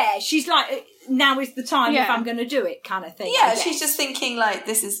thought. Yeah, she's like, now is the time if I'm going to do it, kind of thing. Yeah, she's just thinking like,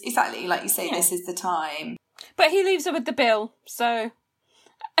 this is exactly like you say, this is the time. But he leaves her with the bill, so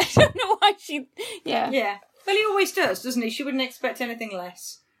I don't know why she. Yeah. Well, he always does, doesn't he? She wouldn't expect anything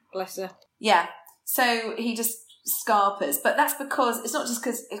less. Bless her. Yeah. So he just scarpers, but that's because it's not just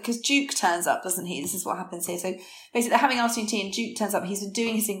because Duke turns up, doesn't he? This is what happens here. So basically they're having afternoon tea and Duke turns up. He's been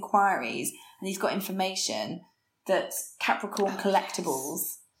doing his inquiries and he's got information that Capricorn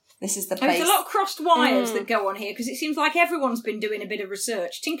Collectibles, this is the place. There's a lot of crossed wires that go on here because it seems like everyone's been doing a bit of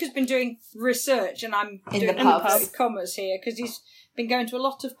research. Tinker's been doing research and I'm in doing the pubs. commas here because he's been going to a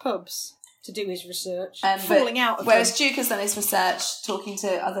lot of pubs to do his research, falling out of whereas Duke has done his research, talking to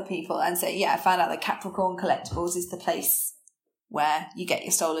other people, and saying, I found out that Capricorn Collectibles is the place where you get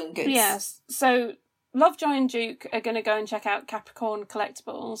your stolen goods. Yes. So Lovejoy and Duke are going to go and check out Capricorn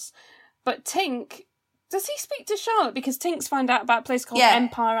Collectibles, but Tink, does he speak to Charlotte? Because Tink's found out about a place called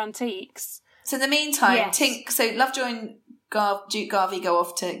Empire Antiques. So in the meantime, Tink, Lovejoy and Duke Garvey go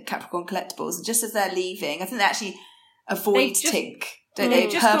off to Capricorn Collectibles, and just as they're leaving, I think they actually avoid Tink. Don't they?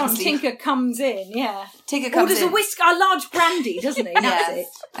 Just purposely... Tinker comes in, Tinker comes in. Orders a large brandy, doesn't he? That's it.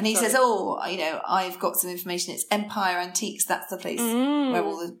 And he says, I've got some information. It's Empire Antiques. That's the place where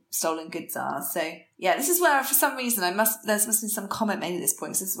all the stolen goods are. So, this is where, for some reason, there must have been some comment made at this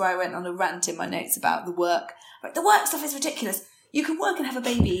point. So this is where I went on a rant in my notes about the work. Like, the work stuff is ridiculous. You can work and have a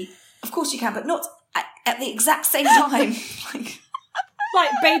baby. Of course you can, but not at the exact same time. Like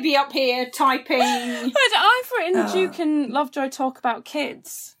baby up here, typing. But I've written Duke and Lovejoy talk about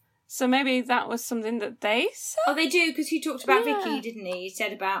kids. So maybe that was something that they said. Oh, they do, because he talked about Vicky, didn't he? He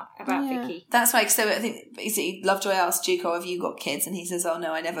said about Vicky. That's right. So I think basically Lovejoy asked Duke, have you got kids? And he says, oh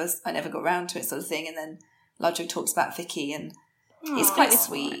no, I never got round to it, sort of thing. And then Lovejoy talks about Vicky, and it's quite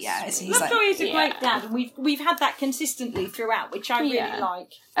sweet. Yeah, he's Lovejoy is a great dad, and we've had that consistently throughout, which I really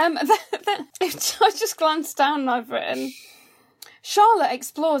like. I just glanced down and I've written, Charlotte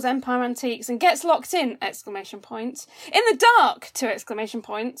explores Empire Antiques and gets locked in! In the dark! 2 exclamation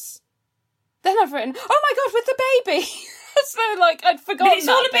points. Then I've written, oh my god, with the baby! So, I'd forgotten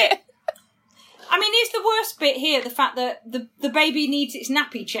that bit. I mean, is the worst bit here the fact that the baby needs its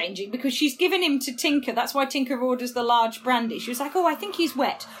nappy changing because she's given him to Tinker. That's why Tinker orders the large brandy. She was like, I think he's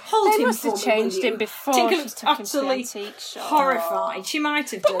wet. Hold him for me, must have changed him before. Tinker looks utterly horrified. She might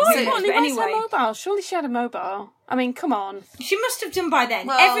have done. But more importantly, where's her mobile? Surely she had a mobile. I mean, come on. She must have done by then.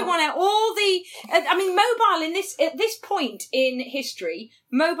 Well, everyone else, mobile at this point in history,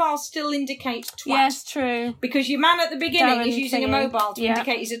 mobile still indicates twat. Yes, true. Because your man at the beginning is using a mobile to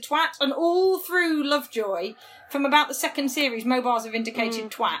indicate he's a twat, and all through Lovejoy, from about the second series, mobiles have indicated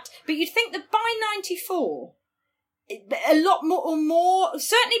twat. But you'd think that by 94, a lot more,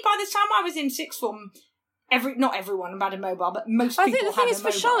 certainly by the time I was in sixth form, not everyone had a mobile, but most people had a mobile. I think the thing is,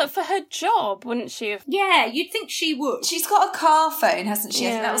 for Charlotte, for her job, wouldn't she have? Yeah, you'd think she would. She's got a car phone, hasn't she? Yeah.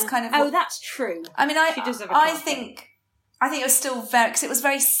 I think that was kind of... Oh, that's true. I mean, she does have a car phone. I think it was still because it was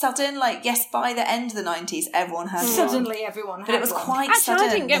very sudden. By the end of the 90s, everyone had one. Suddenly everyone had one. But it was quite sudden.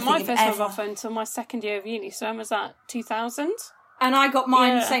 I didn't get my first mobile phone until my second year of uni, so when was that? 2000? And I got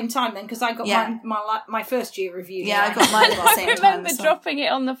mine at the same time then, because I got my first year review. Yeah, I got mine at the same time. I remember dropping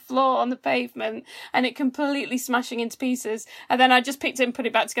it on the floor on the pavement and it completely smashing into pieces. And then I just picked it and put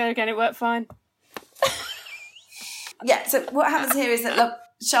it back together again. It worked fine. So what happens here is that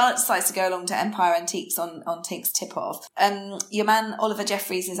Charlotte decides to go along to Empire Antiques on Tink's tip-off. Your man Oliver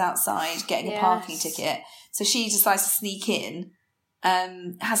Jeffries is outside getting a parking ticket. So she decides to sneak in,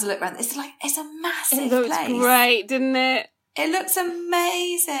 has a look around. It's a massive place. It looked great, didn't it? It looks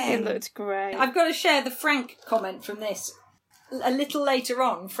amazing. It looked great. I've got to share the Frank comment from this. A little later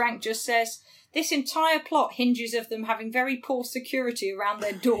on, Frank just says, this entire plot hinges of them having very poor security around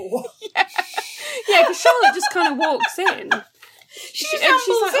their door. Because Charlotte just kind of walks in. She's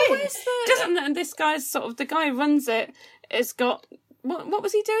like, and this guy's the guy who runs it has got... What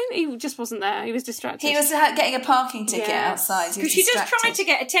was he doing? He just wasn't there. He was distracted. He was getting a parking ticket outside. Because she just tried to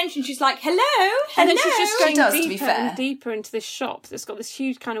get attention. She's like, hello. And then she's just going deeper and deeper into this shop that's got this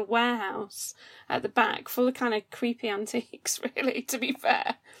huge kind of warehouse at the back full of kind of creepy antiques, really, to be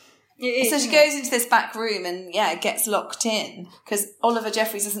fair. So she goes into this back room and, gets locked in because Oliver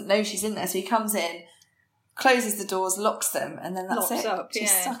Jeffries doesn't know she's in there. So he comes in, closes the doors, locks them, and then that's it.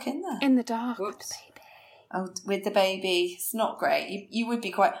 She's stuck in there. In the dark. Whoops. With the baby. It's not great. You would be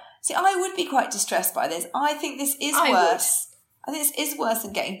quite... See, I would be quite distressed by this. I think this is worse. I think this is worse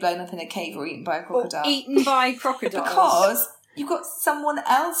than getting blown up in a cave or eaten by a crocodile. Or eaten by crocodiles. Because you've got someone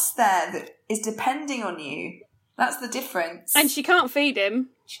else there that is depending on you. That's the difference. And she can't feed him.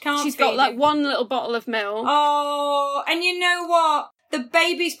 She's got one little bottle of milk. Oh, and you know what? The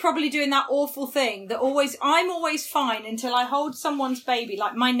baby's probably doing that awful thing that I'm always fine until I hold someone's baby.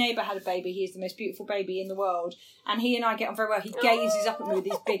 Like my neighbour had a baby. He is the most beautiful baby in the world. And he and I get on very well. He gazes up at me with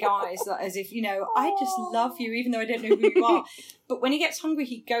these big eyes as if, I just love you even though I don't know who you are. But when he gets hungry,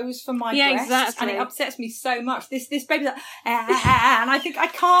 he goes for my breast. Exactly. And it upsets me so much. This baby's like, and I think I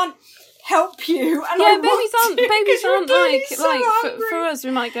can't help you. And babies aren't for us, we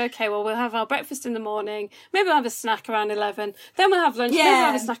might go, okay, well, we'll have our breakfast in the morning, maybe we'll have a snack around 11, then we'll have lunch, maybe we'll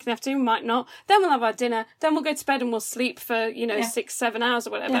have a snack in the afternoon, we might not, then we'll have our dinner, then we'll go to bed and we'll sleep for 6-7 hours or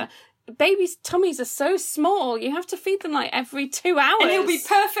whatever. Babies' tummies are so small, you have to feed them every 2 hours. And he'll be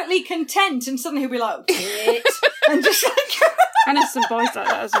perfectly content and suddenly he'll be like, "Tit," and just I know some boys like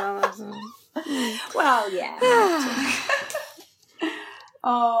that as well. Well, yeah.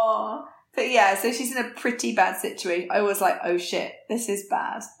 Oh, But yeah, so she's in a pretty bad situation. I was like, oh shit, this is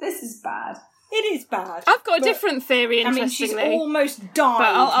bad. It is bad. I've got a different theory, interestingly. I mean, she's almost died.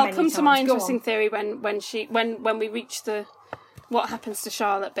 But I'll come times. to my interesting theory when we reach the what happens to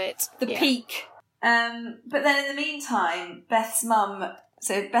Charlotte bit. The peak. But then in the meantime, Beth's mum,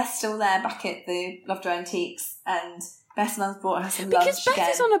 so Beth's still there back at the Lovejoy Antiques, and Beth's mum's brought her some lunch because Beth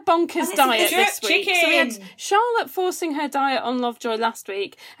again. is on a bonkers diet this week. Chicken. So we had Charlotte forcing her diet on Lovejoy last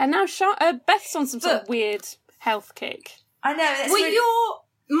week, and now Beth's on some sort of weird health kick. I know.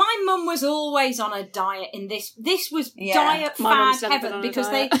 My mum was always on a diet in this. This was diet fad heaven because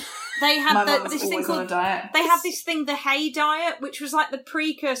they had this thing called they had this thing, the hay diet, which was like the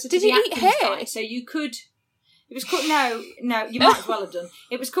precursor to the Atkins diet. So you could. It was called no. You might as well have done.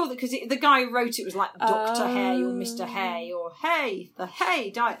 It was called because the guy who wrote it was like Dr. Hay or Mr. Hay or Hay, the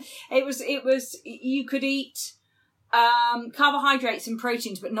Hay diet. It was. You could eat carbohydrates and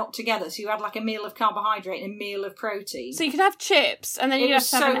proteins, but not together. So you had like a meal of carbohydrate and a meal of protein. So you could have chips, and then you have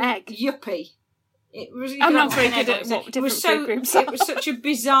to have an egg. Yuppie. I'm not very good at what different food groups are. It was such a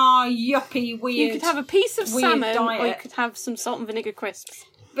bizarre, yuppie, weird. You could have a piece of salmon, diet. or you could have some salt and vinegar crisps.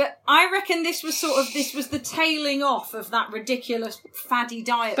 But I reckon this was the tailing off of that ridiculous faddy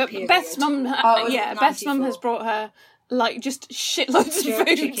diet period. But Beth's mum, Beth's mum has brought her like just shitloads of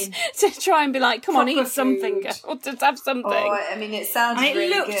food to try and be like, come on, eat something, or just have something. Oh, I mean, it sounds really good.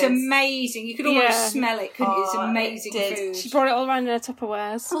 And it looked amazing. You could almost smell it, couldn't you? It's amazing food. She brought it all around in her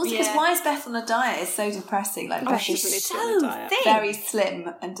Tupperwares. Also, because why is Beth on a diet? It's so depressing. Like, Beth is so thin, very slim,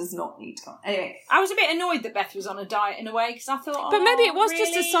 and does not need to go. Anyway, I was a bit annoyed that Beth was on a diet in a way because I thought, but maybe it was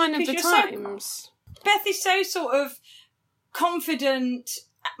just a sign of the times. Beth is so sort of confident,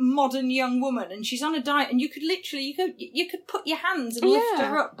 modern young woman, and she's on a diet, and you could literally you could put your hands and lift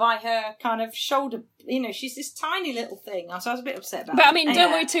her up by her kind of shoulder. You know, she's this tiny little thing. So I was a bit upset about it. But I mean,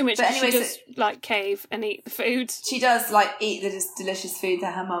 don't worry too much. But anyway, she does like cave and eat the food. She does like eat the delicious food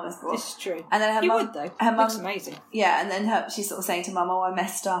that her mum has brought. This is true. And then her mum, her mum's amazing. Yeah, and then she's sort of saying to mum, "Oh, I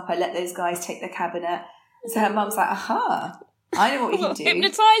messed up. I let those guys take the cabinet." So her mum's like, "Aha, I know what you can do.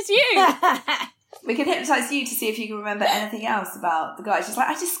 Hypnotise you." We can hypnotise you to see if you can remember anything else about the guys. She's like,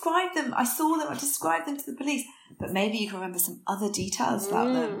 I described them, I saw them, I described them to the police, but maybe you can remember some other details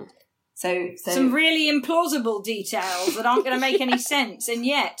about them. So some really implausible details that aren't going to make any sense, and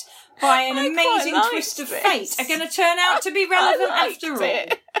yet, by an amazing twist of fate, are going to turn out to be relevant after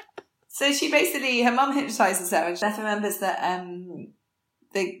all. So she basically, her mum hypnotises her, and Beth remembers that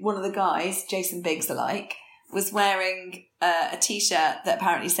one of the guys, Jason Biggs alike, was wearing a T-shirt that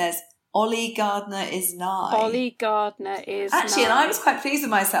apparently says, Ollie Gardner is nigh. Ollie Gardner is Actually, nigh. And I was quite pleased with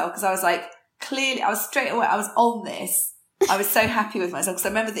myself because I was like, clearly, I was straight away, I was on this. I was so happy with myself because I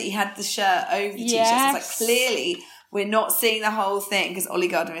remember that he had the shirt over the T-shirt. So I was like, clearly, we're not seeing the whole thing because Ollie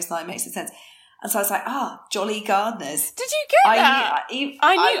Gardner is nigh makes sense. And so I was like, Jolly Gardners. Did you get that?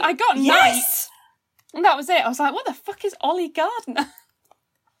 I got yes. Night. And that was it. I was like, what the fuck is Ollie Gardner?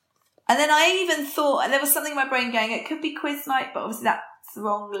 And then I even thought, and there was something in my brain going, it could be quiz night, but obviously that's the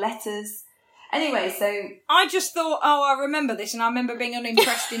wrong letters. Anyway, so I just thought, I remember this, and I remember being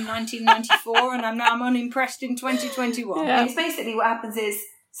unimpressed in 1994, and I'm unimpressed in 2021. Yeah. It's basically what happens is,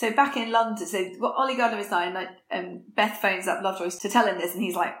 so back in London, so what Ollie Gardner is nigh, and Beth phones up Lovejoy to tell him this, and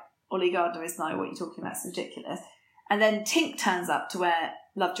he's like, Ollie Gardner is nigh, what are you talking about? It's ridiculous. And then Tink turns up to where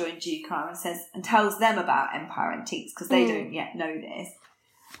Lovejoy and Duke are and tells them about Empire Antiques, because they don't yet know this.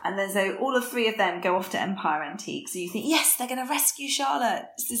 And then so all the three of them go off to Empire Antiques. So you think, yes, they're going to rescue Charlotte.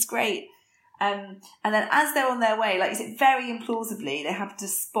 This is great. And then as they're on their way, like you said, very implausibly, they have to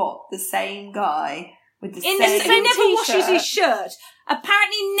spot the same guy with the same He never washes his shirt.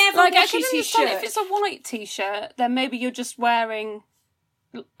 Apparently never washes his shirt. If it's a white T-shirt, then maybe you're just wearing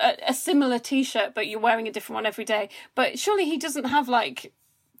a similar T-shirt, but you're wearing a different one every day. But surely he doesn't have like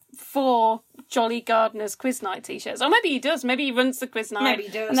 4 Jolly Gardeners quiz night T-shirts. Or maybe he does. Maybe he runs the quiz night. Maybe he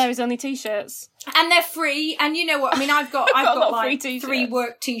does. And there is only T-shirts. And they're free. And you know what? I mean, I've got like 3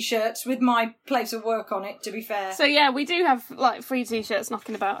 work T-shirts with my place of work on it, to be fair. So yeah, we do have like free T-shirts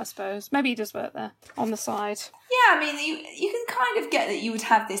knocking about, I suppose. Maybe he does work there on the side. Yeah, I mean, you can kind of get that you would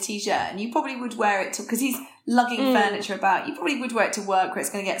have this T-shirt and you probably would wear it because he's lugging furniture about. You probably would wear it to work where it's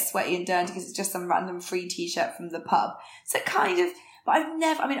going to get sweaty and dirty because it's just some random free T-shirt from the pub. So kind of... But I've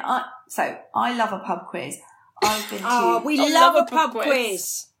never, I love a pub quiz. I've been to... we love a pub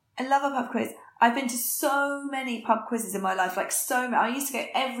quiz. I love a pub quiz. I've been to so many pub quizzes in my life, like so many. I used to go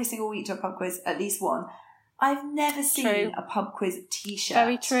every single week to a pub quiz, at least one. I've never seen a pub quiz T-shirt.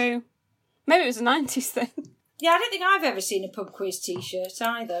 Very true. Maybe it was a 90s thing. Yeah, I don't think I've ever seen a pub quiz T-shirt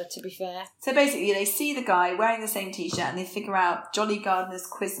either, to be fair. So basically, they see the guy wearing the same T-shirt and they figure out Jolly Gardener's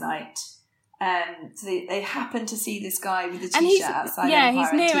quiz night. So they happen to see this guy with the t-shirt outside. Yeah,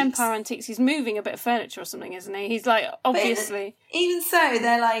 he's near Empire Antiques. He's moving a bit of furniture or something, isn't he? He's like, obviously. Even so,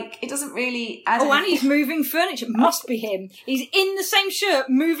 they're like, it doesn't really add and he's moving furniture. Must be him. He's in the same shirt,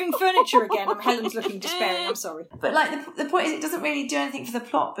 moving furniture again. Helen's looking despairing, I'm sorry. But like, the point is, it doesn't really do anything for the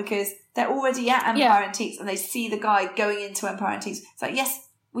plot because they're already at Empire Antiques and they see the guy going into Empire Antiques. It's like, yes,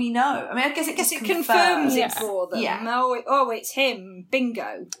 we know. I mean, I guess it just confirms it for them. Yeah. It's him.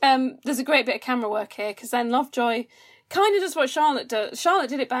 Bingo. There's a great bit of camera work here because then Lovejoy kind of does what Charlotte does. Charlotte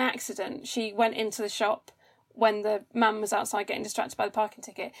did it by accident. She went into the shop when the man was outside getting distracted by the parking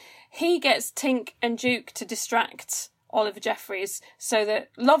ticket. He gets Tink and Duke to distract Oliver Jeffreys so that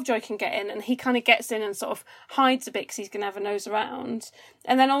Lovejoy can get in, and he kind of gets in and sort of hides a bit because he's going to have a nose around.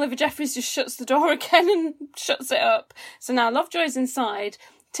 And then Oliver Jeffreys just shuts the door again and shuts it up. So now Lovejoy's inside,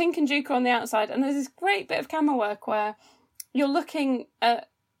 Tink and Duke are on the outside, and there's this great bit of camera work where you're looking at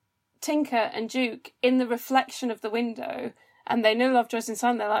Tinker and Duke in the reflection of the window, and they know Lovejoy's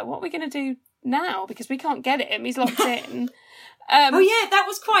inside, and they're like, what are we going to do now? Because we can't get him, he's locked in. That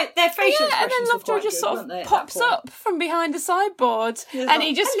was quite their facial expressions. And then Lovejoy just sort of pops up from behind a sideboard, and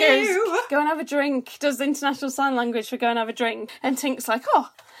he just goes, go and have a drink, does the international sign language for go and have a drink, and Tink's like, oh,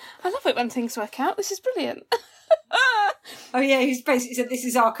 I love it when things work out, this is brilliant. He's basically said this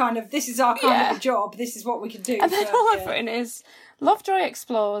is our kind of a job, this is what we can do. And then all I've written is Lovejoy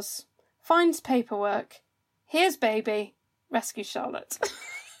explores, finds paperwork, here's baby, rescues Charlotte.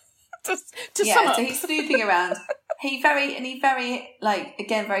 to sum up. So he's snooping around. He very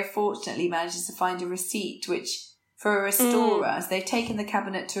fortunately manages to find a receipt which for a restorer. So they've taken the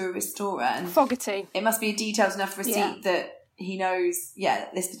cabinet to a restorer, and Fogarty. It must be a detailed enough receipt that he knows,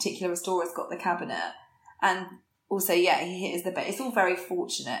 this particular restorer's got the cabinet. And also, he hears the baby. It's all very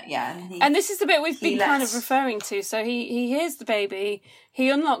fortunate, And this is the bit we've been kind of referring to. So he hears the baby, he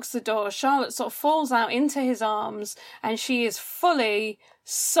unlocks the door, Charlotte sort of falls out into his arms, and she is fully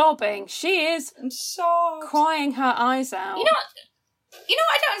sobbing. She is crying her eyes out. You know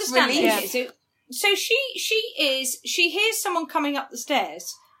what I don't understand? So she hears someone coming up the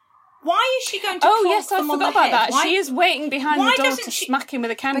stairs. Why is she going to I forgot about that. She is waiting behind the door to smack him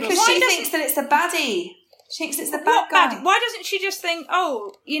with a candle. Because she thinks that it's the baddie. She thinks it's the bad guy. Why doesn't she just think,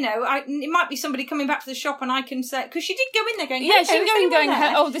 it might be somebody coming back to the shop and I can say... Because she did go in there going... Yeah, she didn't go in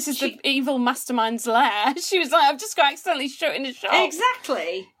going, this is the evil mastermind's lair. She was like, I've just got accidentally shut in the shop.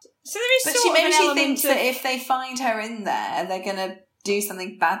 Exactly. So there is sort of an element she thinks that if they find her in there, they're going to do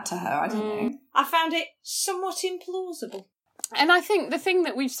something bad to her. I don't know. I found it somewhat implausible. And I think the thing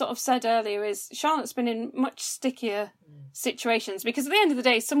that we've sort of said earlier is Charlotte's been in much stickier situations because at the end of the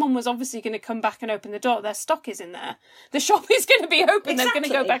day, someone was obviously going to come back and open the door. Their stock is in there. The shop is going to be open. Exactly. They're going to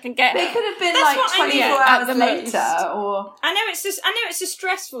go back and get it. They could have been 24 hours later. Or I know it's a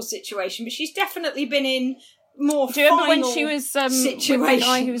stressful situation, but she's definitely been in more. Do you remember when she was with the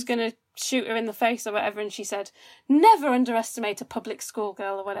guy who was going to shoot her in the face or whatever, and she said, never underestimate a public school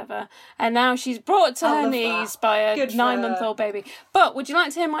girl or whatever, and now she's brought to her knees by a 9-month-old baby. But would you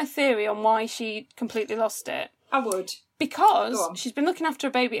like to hear my theory on why she completely lost it? I would. Because she's been looking after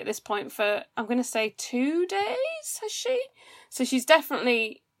a baby at this point for, I'm going to say 2 days, has she? So she's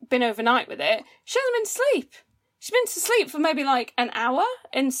definitely been overnight with it. She hasn't been to sleep. She's been to sleep for maybe like an hour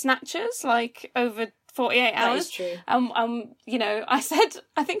in snatches, like over 48 hours. That is true.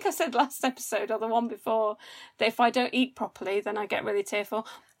 I think I said last episode or the one before that if I don't eat properly, then I get really tearful.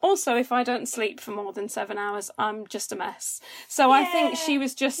 Also, if I don't sleep for more than 7 hours, I'm just a mess. So I think she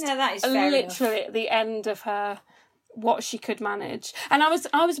was just literally at the end of her, what she could manage. And I was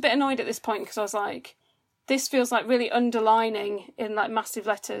a bit annoyed at this point because I was like, this feels like really underlining in like massive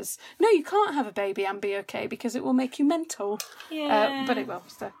letters. No, you can't have a baby and be okay because it will make you mental. Yeah. But it will.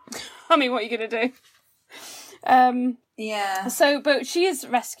 So, I mean, what are you going to do? So, but she is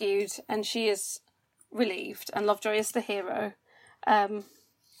rescued and she is relieved, and Lovejoy is the hero. And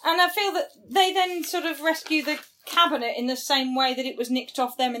I feel that they then sort of rescue the cabinet in the same way that it was nicked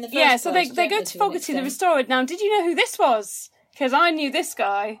off them in the first place. Yeah, so they go to Fogarty the Restorer. Now, did you know who this was? Because I knew this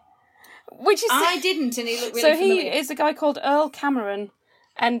guy. I didn't, and he looked really familiar. So he is a guy called Earl Cameron,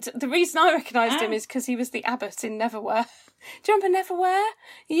 and the reason I recognised him is because he was the abbot in Neverwhere. Do you remember Neverwhere?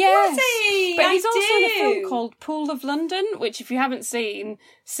 Yes. Was he? But he's also in a film called Pool of London, which if you haven't seen,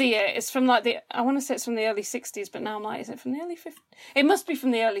 see it. It's from like I want to say it's from the early 60s, but now I'm like, is it from the early 50s? It must be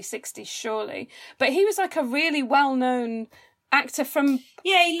from the early 60s, surely. But he was like a really well-known actor from...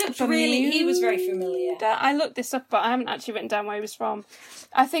 Yeah, he looked he was very familiar. I looked this up, but I haven't actually written down where he was from.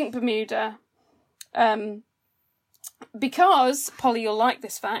 I think Bermuda. Because, Polly, you'll like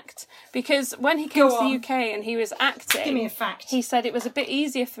this fact, because when he came to the UK and he was acting... Give me a fact. He said it was a bit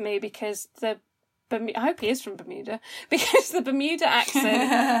easier for me because I hope he is from Bermuda, because the Bermuda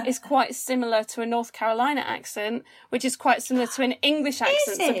accent is quite similar to a North Carolina accent, which is quite similar to an English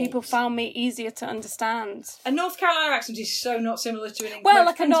accent, so people found me easier to understand. A North Carolina accent is so not similar to an English.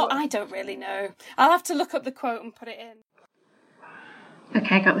 Well, I don't really know. I'll have to look up the quote and put it in.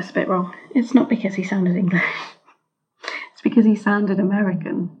 Okay, I got this a bit wrong. It's not because he sounded English. It's because he sounded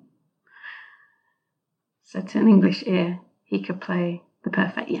American. So to an English ear, he could play the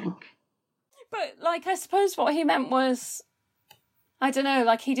perfect Yank. But, like, I suppose what he meant was, I don't know,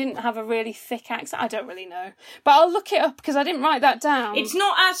 like, he didn't have a really thick accent. I don't really know. But I'll look it up, because I didn't write that down. It's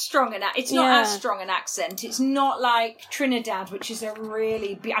not as strong an accent. It's not like Trinidad, which is a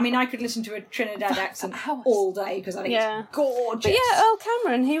really... I mean, I could listen to a Trinidad accent all day, because I think it's gorgeous. But yeah, Earl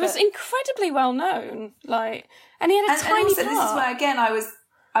Cameron, he was incredibly well known. Like, and he had a tiny also, part. This is where, again, I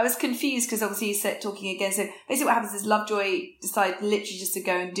was confused, because obviously he's talking again. So basically what happens is Lovejoy decided literally just to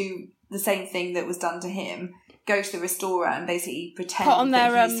go and do the same thing that was done to him, go to the restorer and basically pretend put on their,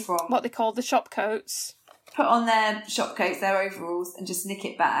 that he's from... what they call the shop coats. Put on their shop coats, their overalls, and just nick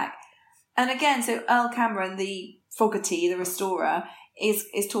it back. And again, so Earl Cameron, the Fogarty, the restorer, is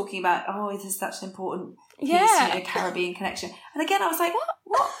talking about, this is such an important piece, Caribbean connection. And again, I was like,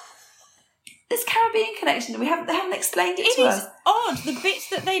 what? This Caribbean connection, they haven't explained it to us. It is odd, the bits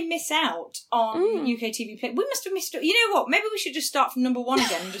that they miss out on UK TV Play. We must have missed it. You know what? Maybe we should just start from number 1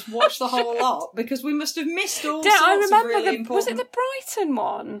 again and just watch the whole lot, because we must have missed all sorts of really important... Was it the Brighton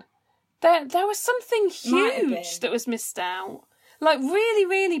one? There was something huge that was missed out. Like, really,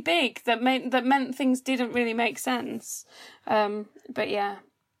 really big that meant things didn't really make sense. But yeah.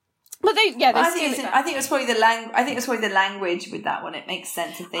 But I think it was probably the language with that one. It makes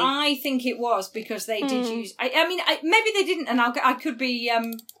sense. I think it was because they did use. I mean, maybe they didn't, and I could be,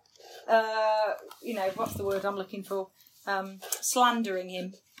 what's the word I'm looking for? Slandering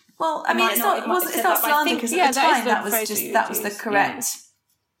him. Well, I mean, it's not slander, because at the time that was the correct,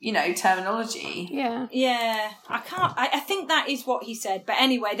 terminology. Yeah, yeah. I think that is what he said. But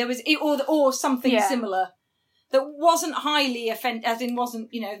anyway, there was or something similar. That wasn't highly offensive, as in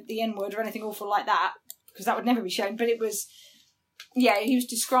wasn't, the N-word or anything awful like that, because that would never be shown, but it was, he was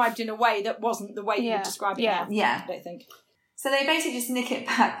described in a way that wasn't the way you would describe it now, I don't think. So they basically just nick it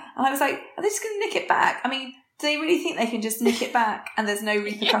back. And I was like, are they just going to nick it back? I mean, do they really think they can just nick it back and there's no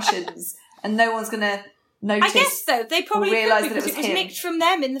repercussions and no one's going to notice? I guess, though, they probably realise could, because it was nicked from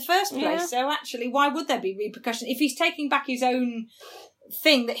them in the first place, so actually, why would there be repercussions? If he's taking back his own...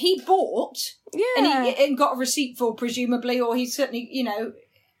 thing that he bought and got a receipt for, presumably, or he certainly,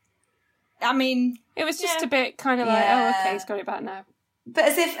 I mean, it was just a bit kind of like, okay, he's got it back now. But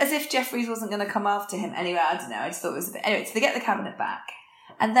as if Jeffries wasn't going to come after him anyway. I don't know. I just thought it was a bit. Anyway, so they get the cabinet back,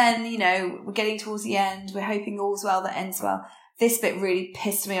 and then we're getting towards the end. We're hoping all's well that ends well. This bit really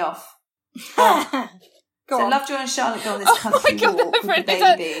pissed me off. So Lovejoy and Charlotte go on this country walk with the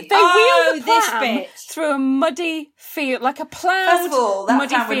baby. They wheel the pram through a muddy field, like a ploughed First of all, that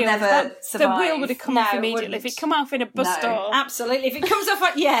muddy pram would field. never survive. The wheel would have come off immediately. If it come off in a bus stop. Absolutely. If it comes off,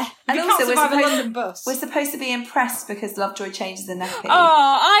 and also, can't survive a London bus. We're supposed to be impressed because Lovejoy changes the nappy. Oh,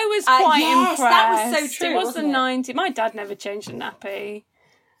 I was quite impressed. That was so true. It was the 90s. My dad never changed a nappy.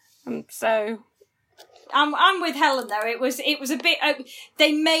 So... I'm with Helen though. It was a bit.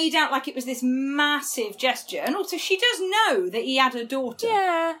 They made out like it was this massive gesture, and also she does know that he had a daughter.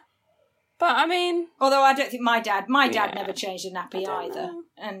 Yeah, but I mean, although I don't think my dad never changed a nappy either.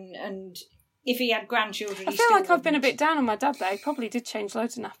 And if he had grandchildren, I feel like I've been a bit down on my dad there. He probably did change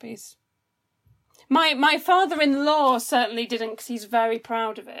loads of nappies. My father-in-law certainly didn't, because he's very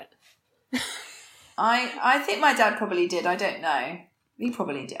proud of it. I think my dad probably did. I don't know. He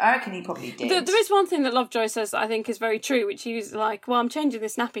probably did. I reckon he probably did. There is one thing that Lovejoy says that I think is very true, which he was like, well, I'm changing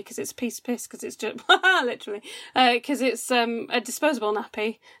this nappy because it's a piece of piss, because it's just, literally, because it's a disposable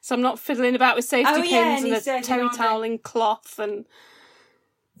nappy, so I'm not fiddling about with safety pins and a terry towel and cloth. And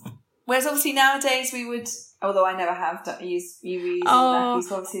whereas obviously nowadays we would, although I never have used reusable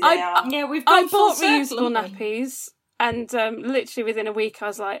nappies, obviously they are. Yeah, we've got bought reusable nappies, and literally within a week I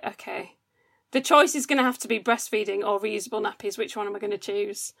was like, okay, the choice is going to have to be breastfeeding or reusable nappies. Which one am I going to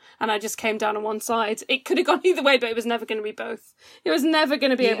choose? And I just came down on one side. It could have gone either way, but it was never going to be both. It was never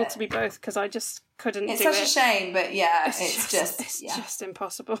going to be able to be both, because I just couldn't do it. It's such a shame, but it's just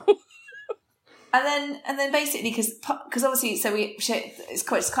impossible. And then basically, because obviously, so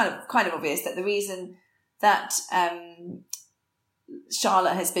it's kind of obvious that the reason that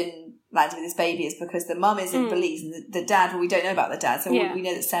Charlotte has been landed with this baby is because the mum is in Belize, and the dad, well, we don't know about the dad, so we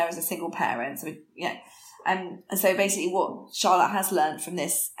know that Sarah's a single parent, so And so basically what Charlotte has learned from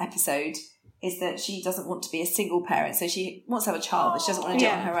this episode is that she doesn't want to be a single parent. So she wants to have a child, but she doesn't want to do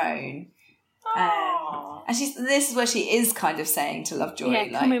it on her own. And this is where she is kind of saying to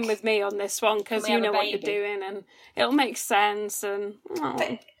Lovejoy, come in with me on this one, because you know what you're doing and it'll make sense. And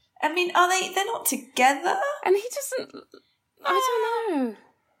but, I mean, they're not together? And he doesn't, I don't know.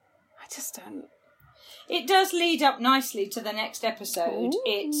 I just don't. It does lead up nicely to the next episode. Ooh.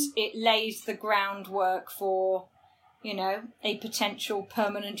 It lays the groundwork for, you know, a potential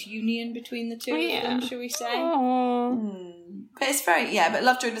permanent union between the two of them, shall we say? But it's very, but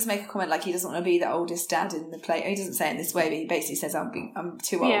Lovejoy does make a comment like he doesn't want to be the oldest dad in the play. He doesn't say it in this way, but he basically says, I'm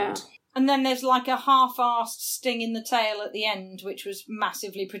too old. And then there's like a half-assed sting in the tail at the end, which was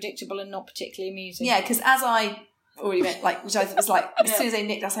massively predictable and not particularly amusing. Yeah, because as I already meant, like, which I was like, as soon as they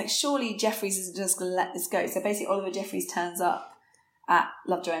nicked, I was like, surely Jeffries isn't just going to let this go. So basically Oliver Jeffries turns up at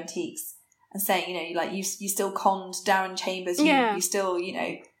Lovejoy Antiques and saying, you know, like, you still conned Darren Chambers, you still, you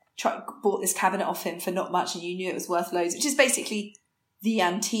know, bought this cabinet off him for not much and you knew it was worth loads, which is basically the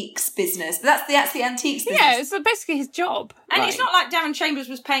antiques business. But that's the antiques business. Yeah, it's basically his job. And it's not like Darren Chambers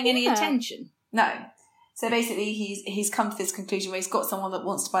was paying any attention. No. So basically he's come to this conclusion where he's got someone that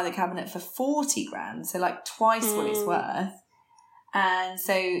wants to buy the cabinet for 40 grand, so like twice what it's worth. And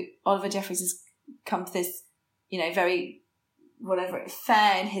so Oliver Jeffries has come to this, you know, very, whatever,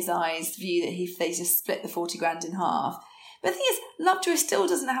 fair in his eyes view that they just split the 40 grand in half. But the thing is, Lovejoy still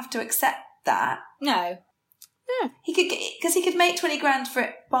doesn't have to accept that. No. Yeah. He could make 20 grand for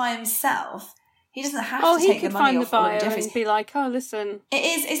it by himself. He doesn't have to take the money off Oliver Jeffries. And be like, oh, listen. It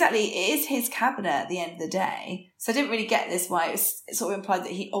is his cabinet at the end of the day. So I didn't really get this why it sort of implied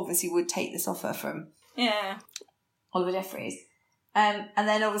that he obviously would take this offer from Oliver Jeffries. And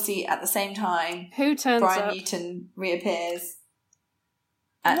then obviously at the same time, who turns Brian up? Newton reappears.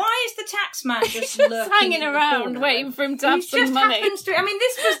 Why is the tax man just hanging around waiting for him to have some money? I mean,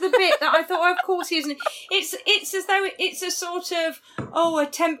 this was the bit that I thought, oh, of course he isn't. It's as though it's a sort of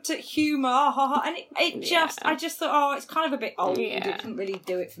attempt at humour, and I just thought, oh, it's kind of a bit old. It didn't really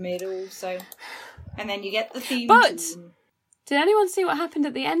do it for me at all. So, and then you get the theme tune. Did anyone see what happened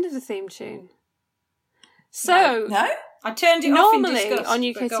at the end of the theme tune? So no? I turned it off in disgust, on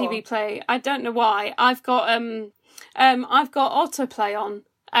UK TV Play. I don't know why. I've got autoplay on.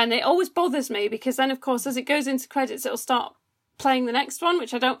 And it always bothers me because then, of course, as it goes into credits, it'll start playing the next one,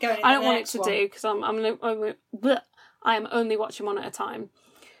 which I don't want it to do because I am only watching one at a time.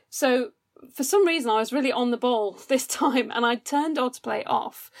 So for some reason, I was really on the ball this time, and I turned autoplay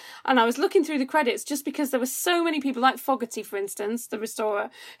off. And I was looking through the credits just because there were so many people, like Fogarty, for instance, the restorer,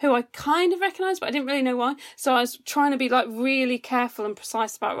 who I kind of recognised, but I didn't really know why. So I was trying to be like really careful and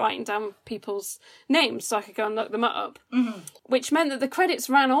precise about writing down people's names so I could go and look them up. Mm-hmm. Which meant that the credits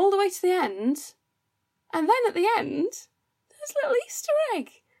ran all the way to the end, and then at the end, there's a little Easter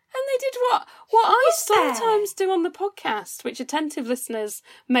egg. And they did what I sometimes do on the podcast, which attentive listeners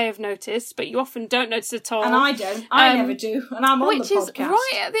may have noticed, but you often don't notice at all. And I don't. I never do. And I'm on the podcast. Which is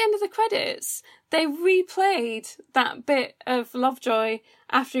right at the end of the credits. They replayed that bit of Lovejoy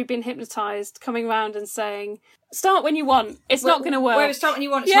after he'd been hypnotised, coming round and saying, start when you want. It's not going to work. Where start when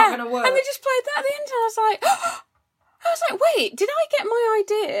you want, it's not going to work. And they just played that at the end, and I was like, wait, did I get my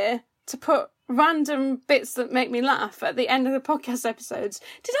idea to put random bits that make me laugh at the end of the podcast episodes?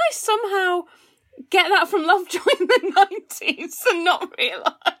 Did I somehow get that from Lovejoy in the 90s and not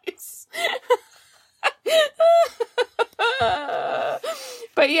realise?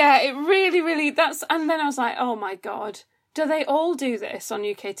 But yeah, it really and then I was like, oh my god, do they all do this on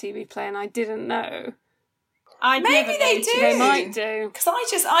UK TV Play? And I didn't know. Maybe they do. They might do. Because I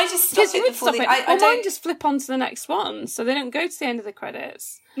just stop it before mine just flip on to the next one, so they don't go to the end of the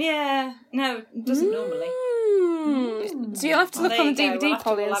credits. Yeah, no, it doesn't normally. So you'll have to look on the DVD,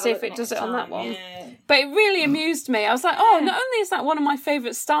 Polly, and see if it does it on that one. Yeah. But it really amused me. I was like, not only is that one of my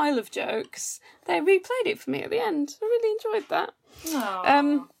favourite style of jokes, they replayed it for me at the end. I really enjoyed that.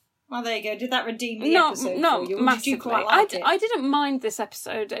 Well, there you go. Did that redeem the episode for you? Or Massively. Did you quite like it? I didn't mind this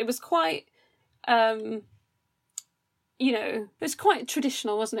episode. It was quite... it was quite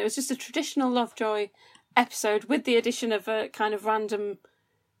traditional, wasn't it? It was just a traditional Lovejoy episode with the addition of a kind of random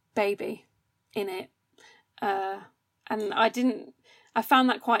baby in it. And I found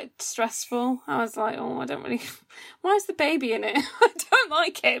that quite stressful. I was like, I don't really... Why is the baby in it? I don't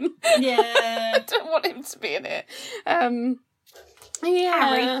like him. Yeah. I don't want him to be in it. Harry.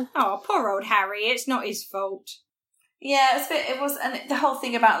 Oh, poor old Harry. It's not his fault. Yeah, and the whole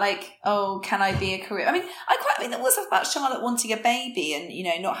thing about like, can I be a career? I mean, there was stuff about Charlotte wanting a baby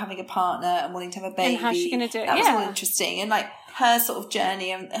and, not having a partner and wanting to have a baby. And how's she going to do it? That was all interesting. And like her sort of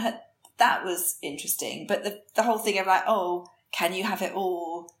journey and that was interesting. But the whole thing of like, oh, can you have it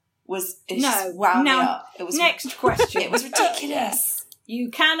all? Just wound me up. It was next question. It was ridiculous. You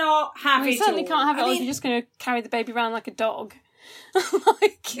cannot have it. You certainly all. can't have it all if you're just going to carry the baby around like a dog.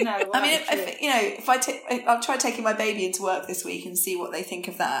 Like, no, well, I mean, if I'll try taking my baby into work this week and see what they think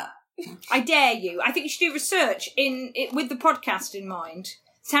of that. I dare you. I think you should do research with the podcast in mind.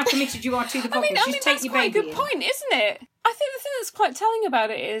 It's how committed you are to the podcast. I mean take that's your quite a baby good point, isn't it? I think the thing that's quite telling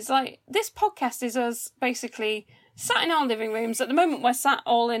about it is, like, this podcast is us basically sat in our living rooms. At the moment, we're sat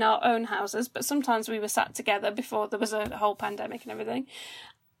all in our own houses, but sometimes we were sat together before there was a whole pandemic and everything.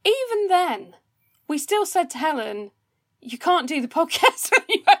 Even then, we still said to Helen, you can't do the podcast. I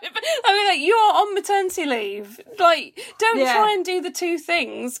mean, like, you're on maternity leave. Like, don't try and do the two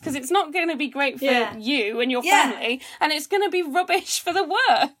things, because it's not going to be great for you and your family, and it's going to be rubbish for the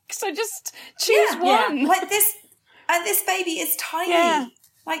work. So just choose one. Yeah. Like this, and this baby is tiny. Yeah.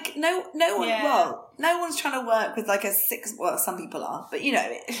 Like, no one, well, no one's trying to work with like a 6, well, some people are, but you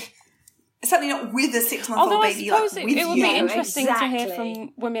know, certainly not with a 6-month-old baby. Although I suppose like, it would be interesting to hear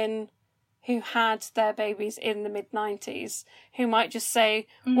from women who had their babies in the mid-90s, who might just say,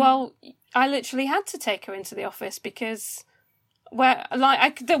 well, I literally had to take her into the office because there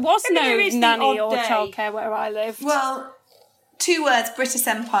was no nanny or childcare where I lived. Well, 2 words, British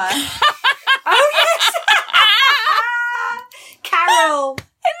Empire. Oh, yes! Carol!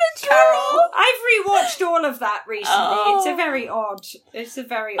 Carol. I've rewatched all of that recently. Oh. It's a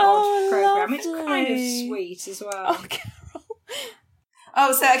very odd programme. It's kind of sweet as well. Oh, Carol.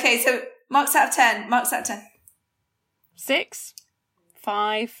 Oh, so marks out of 10. 6,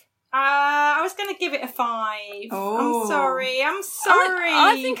 5. I was going to give it a 5. Oh. I'm sorry.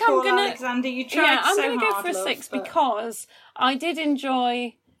 I think I'm going to... Alexander, you tried I'm going to go for a 6 because I did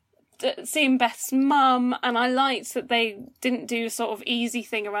enjoy seeing Beth's mum, and I liked that they didn't do a sort of easy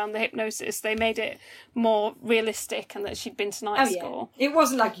thing around the hypnosis. They made it more realistic, and that she'd been to night school. It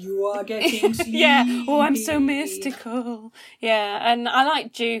wasn't like, you are getting sleepy. Yeah, I'm so mystical. Yeah, and I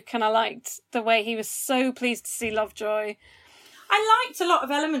liked Duke, and I liked the way he was so pleased to see Lovejoy. I liked a lot of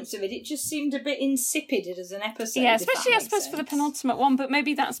elements of it. It just seemed a bit insipid as an episode. Yeah, especially I suppose for the penultimate one, but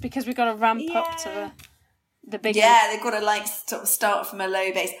maybe that's because we've got to ramp up to the big one. Yeah, they've got to like sort of start from a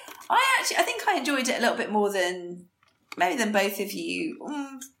low base. I think I enjoyed it a little bit more than both of you.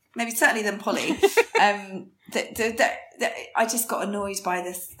 Maybe certainly than Polly. I just got annoyed by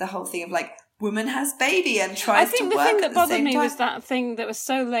the whole thing of like, woman has baby and tries to work. I think the thing that bothered me was that thing that was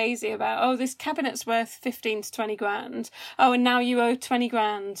so lazy about, this cabinet's worth 15 to 20 grand. Oh, and now you owe 20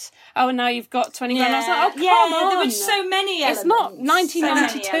 grand. Oh, and now you've got 20 grand. I was like, come on. There were so many elements. It's not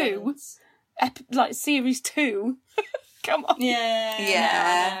 1992. Like series 2. Come on.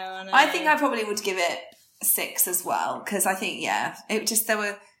 Yeah. I think I probably would give it a 6 as well, because I think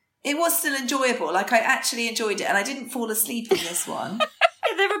it was still enjoyable. Like, I actually enjoyed it, and I didn't fall asleep in this one.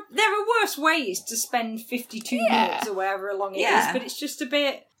 There are worse ways to spend 52 minutes or whatever long it is, but it's just a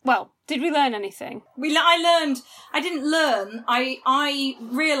bit. Well, did we learn anything? I didn't learn. I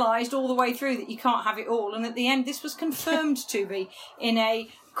realised all the way through that you can't have it all, and at the end, this was confirmed to me in a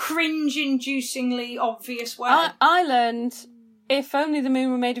cringe-inducingly obvious way. I learned if only the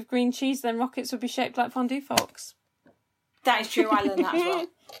moon were made of green cheese, then rockets would be shaped like fondue forks. That is true. I learned that as well.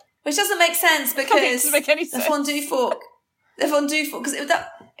 Which doesn't make sense because doesn't make any sense. The fondue fork, because it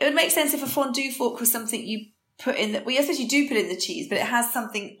would make sense if a fondue fork was something you put in that. Well, I suppose you do put in the cheese, but it has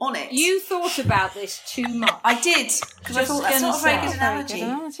something on it. You thought about this too much. I did, because I thought that's not a very good analogy.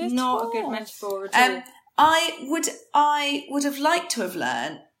 Not a good metaphor at all. I would have liked to have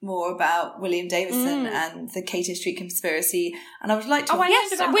learned more about William Davidson and the Cato Street conspiracy, and I would like to.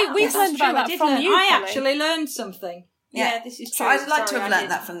 We've learned about that from you. I actually learned something. Yeah, this is true. So I'd like to have learnt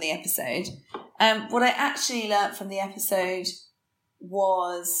that from the episode. What I actually learnt from the episode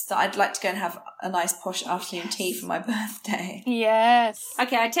was that I'd like to go and have a nice posh afternoon tea for my birthday. Yes.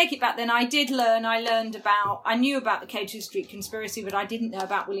 Okay, I take it back then. I knew about the Cato Street conspiracy, but I didn't know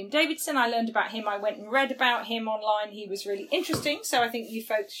about William Davidson. I learned about him. I went and read about him online. He was really interesting, so I think you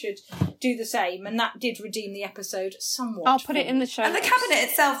folks should do the same. And that did redeem the episode somewhat. I'll put it in the show notes. And the cabinet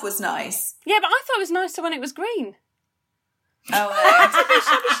itself was nice. Yeah, but I thought it was nicer when it was green. Oh, It's a bit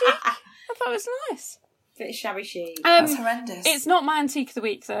shabby chic. I thought it was nice. Bit shabby chic. That's horrendous. It's not my antique of the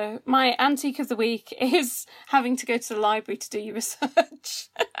week, though. My antique of the week is having to go to the library to do your research.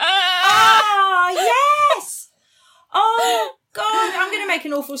 Yes! Oh, God. I'm going to make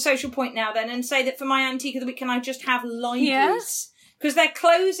an awful social point now then and say that for my antique of the week, can I just have libraries? because they're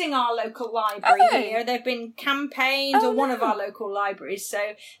closing our local library here. They've been campaigned, or one of our local libraries,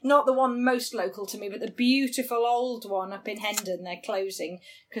 so not the one most local to me, but the beautiful old one up in Hendon, they're closing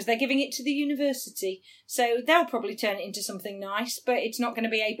because they're giving it to the university. So they'll probably turn it into something nice, but it's not going to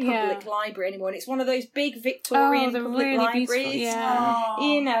be a public library anymore. And it's one of those big Victorian public really libraries.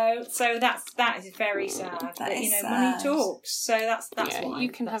 You know, so that is very sad. But, you know, money talks. So that's why. You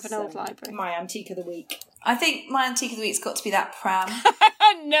can have an old library. My antique of the week. I think my antique of the week's got to be that pram.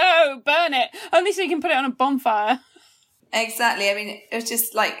 No, burn it. Only so you can put it on a bonfire. Exactly. I mean, it was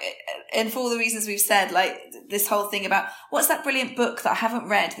just like, and for all the reasons we've said, like this whole thing about what's that brilliant book that I haven't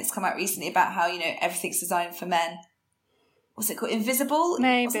read that's come out recently about how, you know, everything's designed for men. What's it called? Invisible?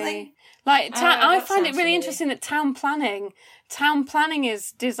 Maybe. Like, I find it really interesting that town planning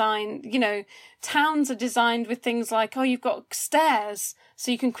is designed, you know, towns are designed with things like, oh, you've got stairs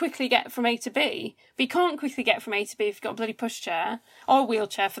so you can quickly get from A to B, but you can't quickly get from A to B if you've got a bloody pushchair, or a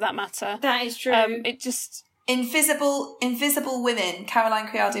wheelchair for that matter. That is true. It just... Invisible Women, Caroline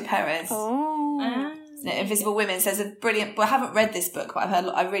Criado Perez. Oh. No, Invisible Women says a brilliant... Well, I haven't read this book, but I've heard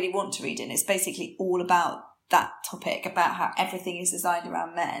I really want to read it, and it's basically all about that topic, about how everything is designed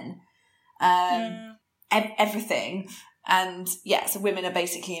around men. Everything. And so women are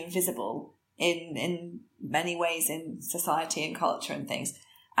basically invisible in many ways in society and culture and things.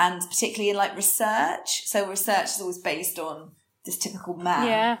 And particularly in like research. So research is always based on this typical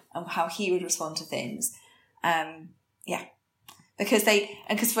man and how he would respond to things.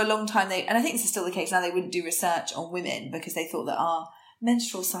 Because for a long time and I think this is still the case now, they wouldn't do research on women because they thought that our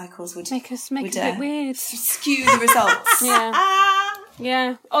menstrual cycles would make it a bit weird, skew the results.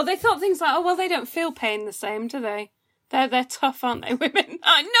 Yeah. Or they thought things like, oh well, they don't feel pain the same, do they? They're tough, aren't they, women?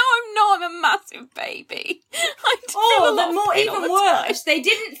 I know I'm not. I'm a massive baby. Even worse, they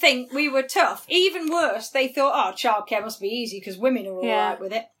didn't think we were tough. Even worse, they thought, oh, childcare must be easy because women are all right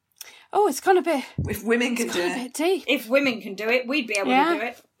with it. Oh, it's gonna be. If women can do it, if women can do it, we'd be able to do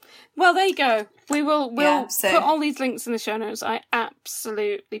it. Well, there you go. We'll put all these links in the show notes. I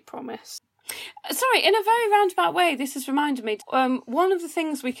absolutely promise. Sorry, in a very roundabout way, this has reminded me. One of the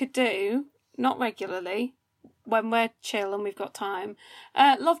things we could do, not regularly, when we're chill and we've got time,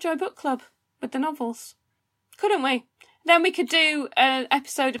 Lovejoy Book Club with the novels. Couldn't we? Then we could do an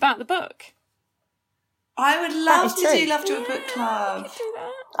episode about the book. I would love to do Lovejoy Book Club. We could do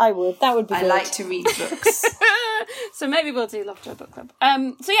that. I would. That would be good. I like to read books. So maybe we'll do Lovejoy Book Club.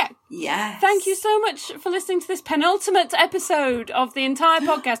 Yes. Thank you so much for listening to this penultimate episode of the entire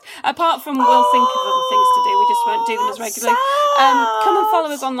podcast. Apart from we'll think of other things to do, we just won't do them as regularly. Come and follow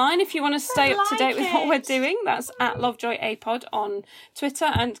us online if you want to stay up to date with what we're doing. That's at Lovejoy APod on Twitter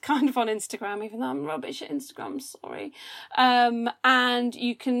and kind of on Instagram, even though I'm rubbish at Instagram, sorry. And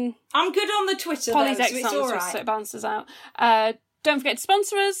you can... I'm good on the Twitter, Polly's though, so excellent it's on all Twitter, right. so it balances out. Don't forget to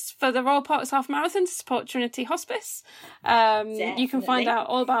sponsor us for the Royal Parks Half Marathon to support Trinity Hospice. You can find out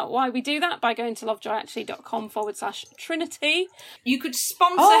all about why we do that by going to lovejoyactually.com/Trinity. You could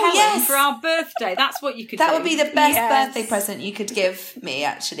sponsor Helen for our birthday. That's what you could do. That would be the best birthday present you could give me,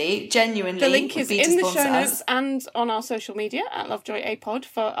 actually. Genuinely. The link is in the show notes and on our social media at Lovejoy APod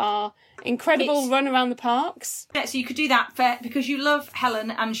for our incredible run around the parks. Yeah, so you could do that because you love Helen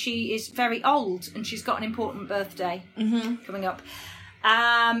and she is very old and she's got an important birthday coming up.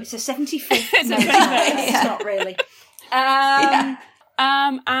 It's a 75th. It's not really.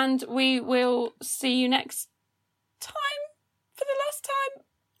 And we will see you next time for the last time.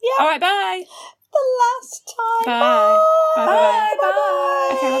 Yeah. All right, bye. The last time. Bye.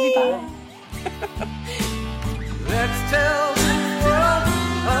 Bye. Okay, love you, bye. Let's tell the world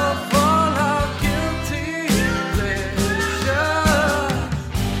of all our guilty pleasure.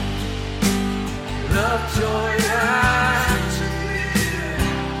 Lovejoy actually.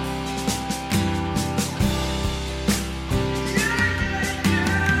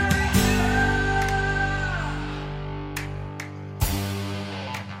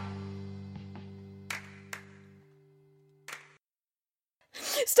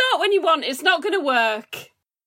 Start when you want. It's not going to work.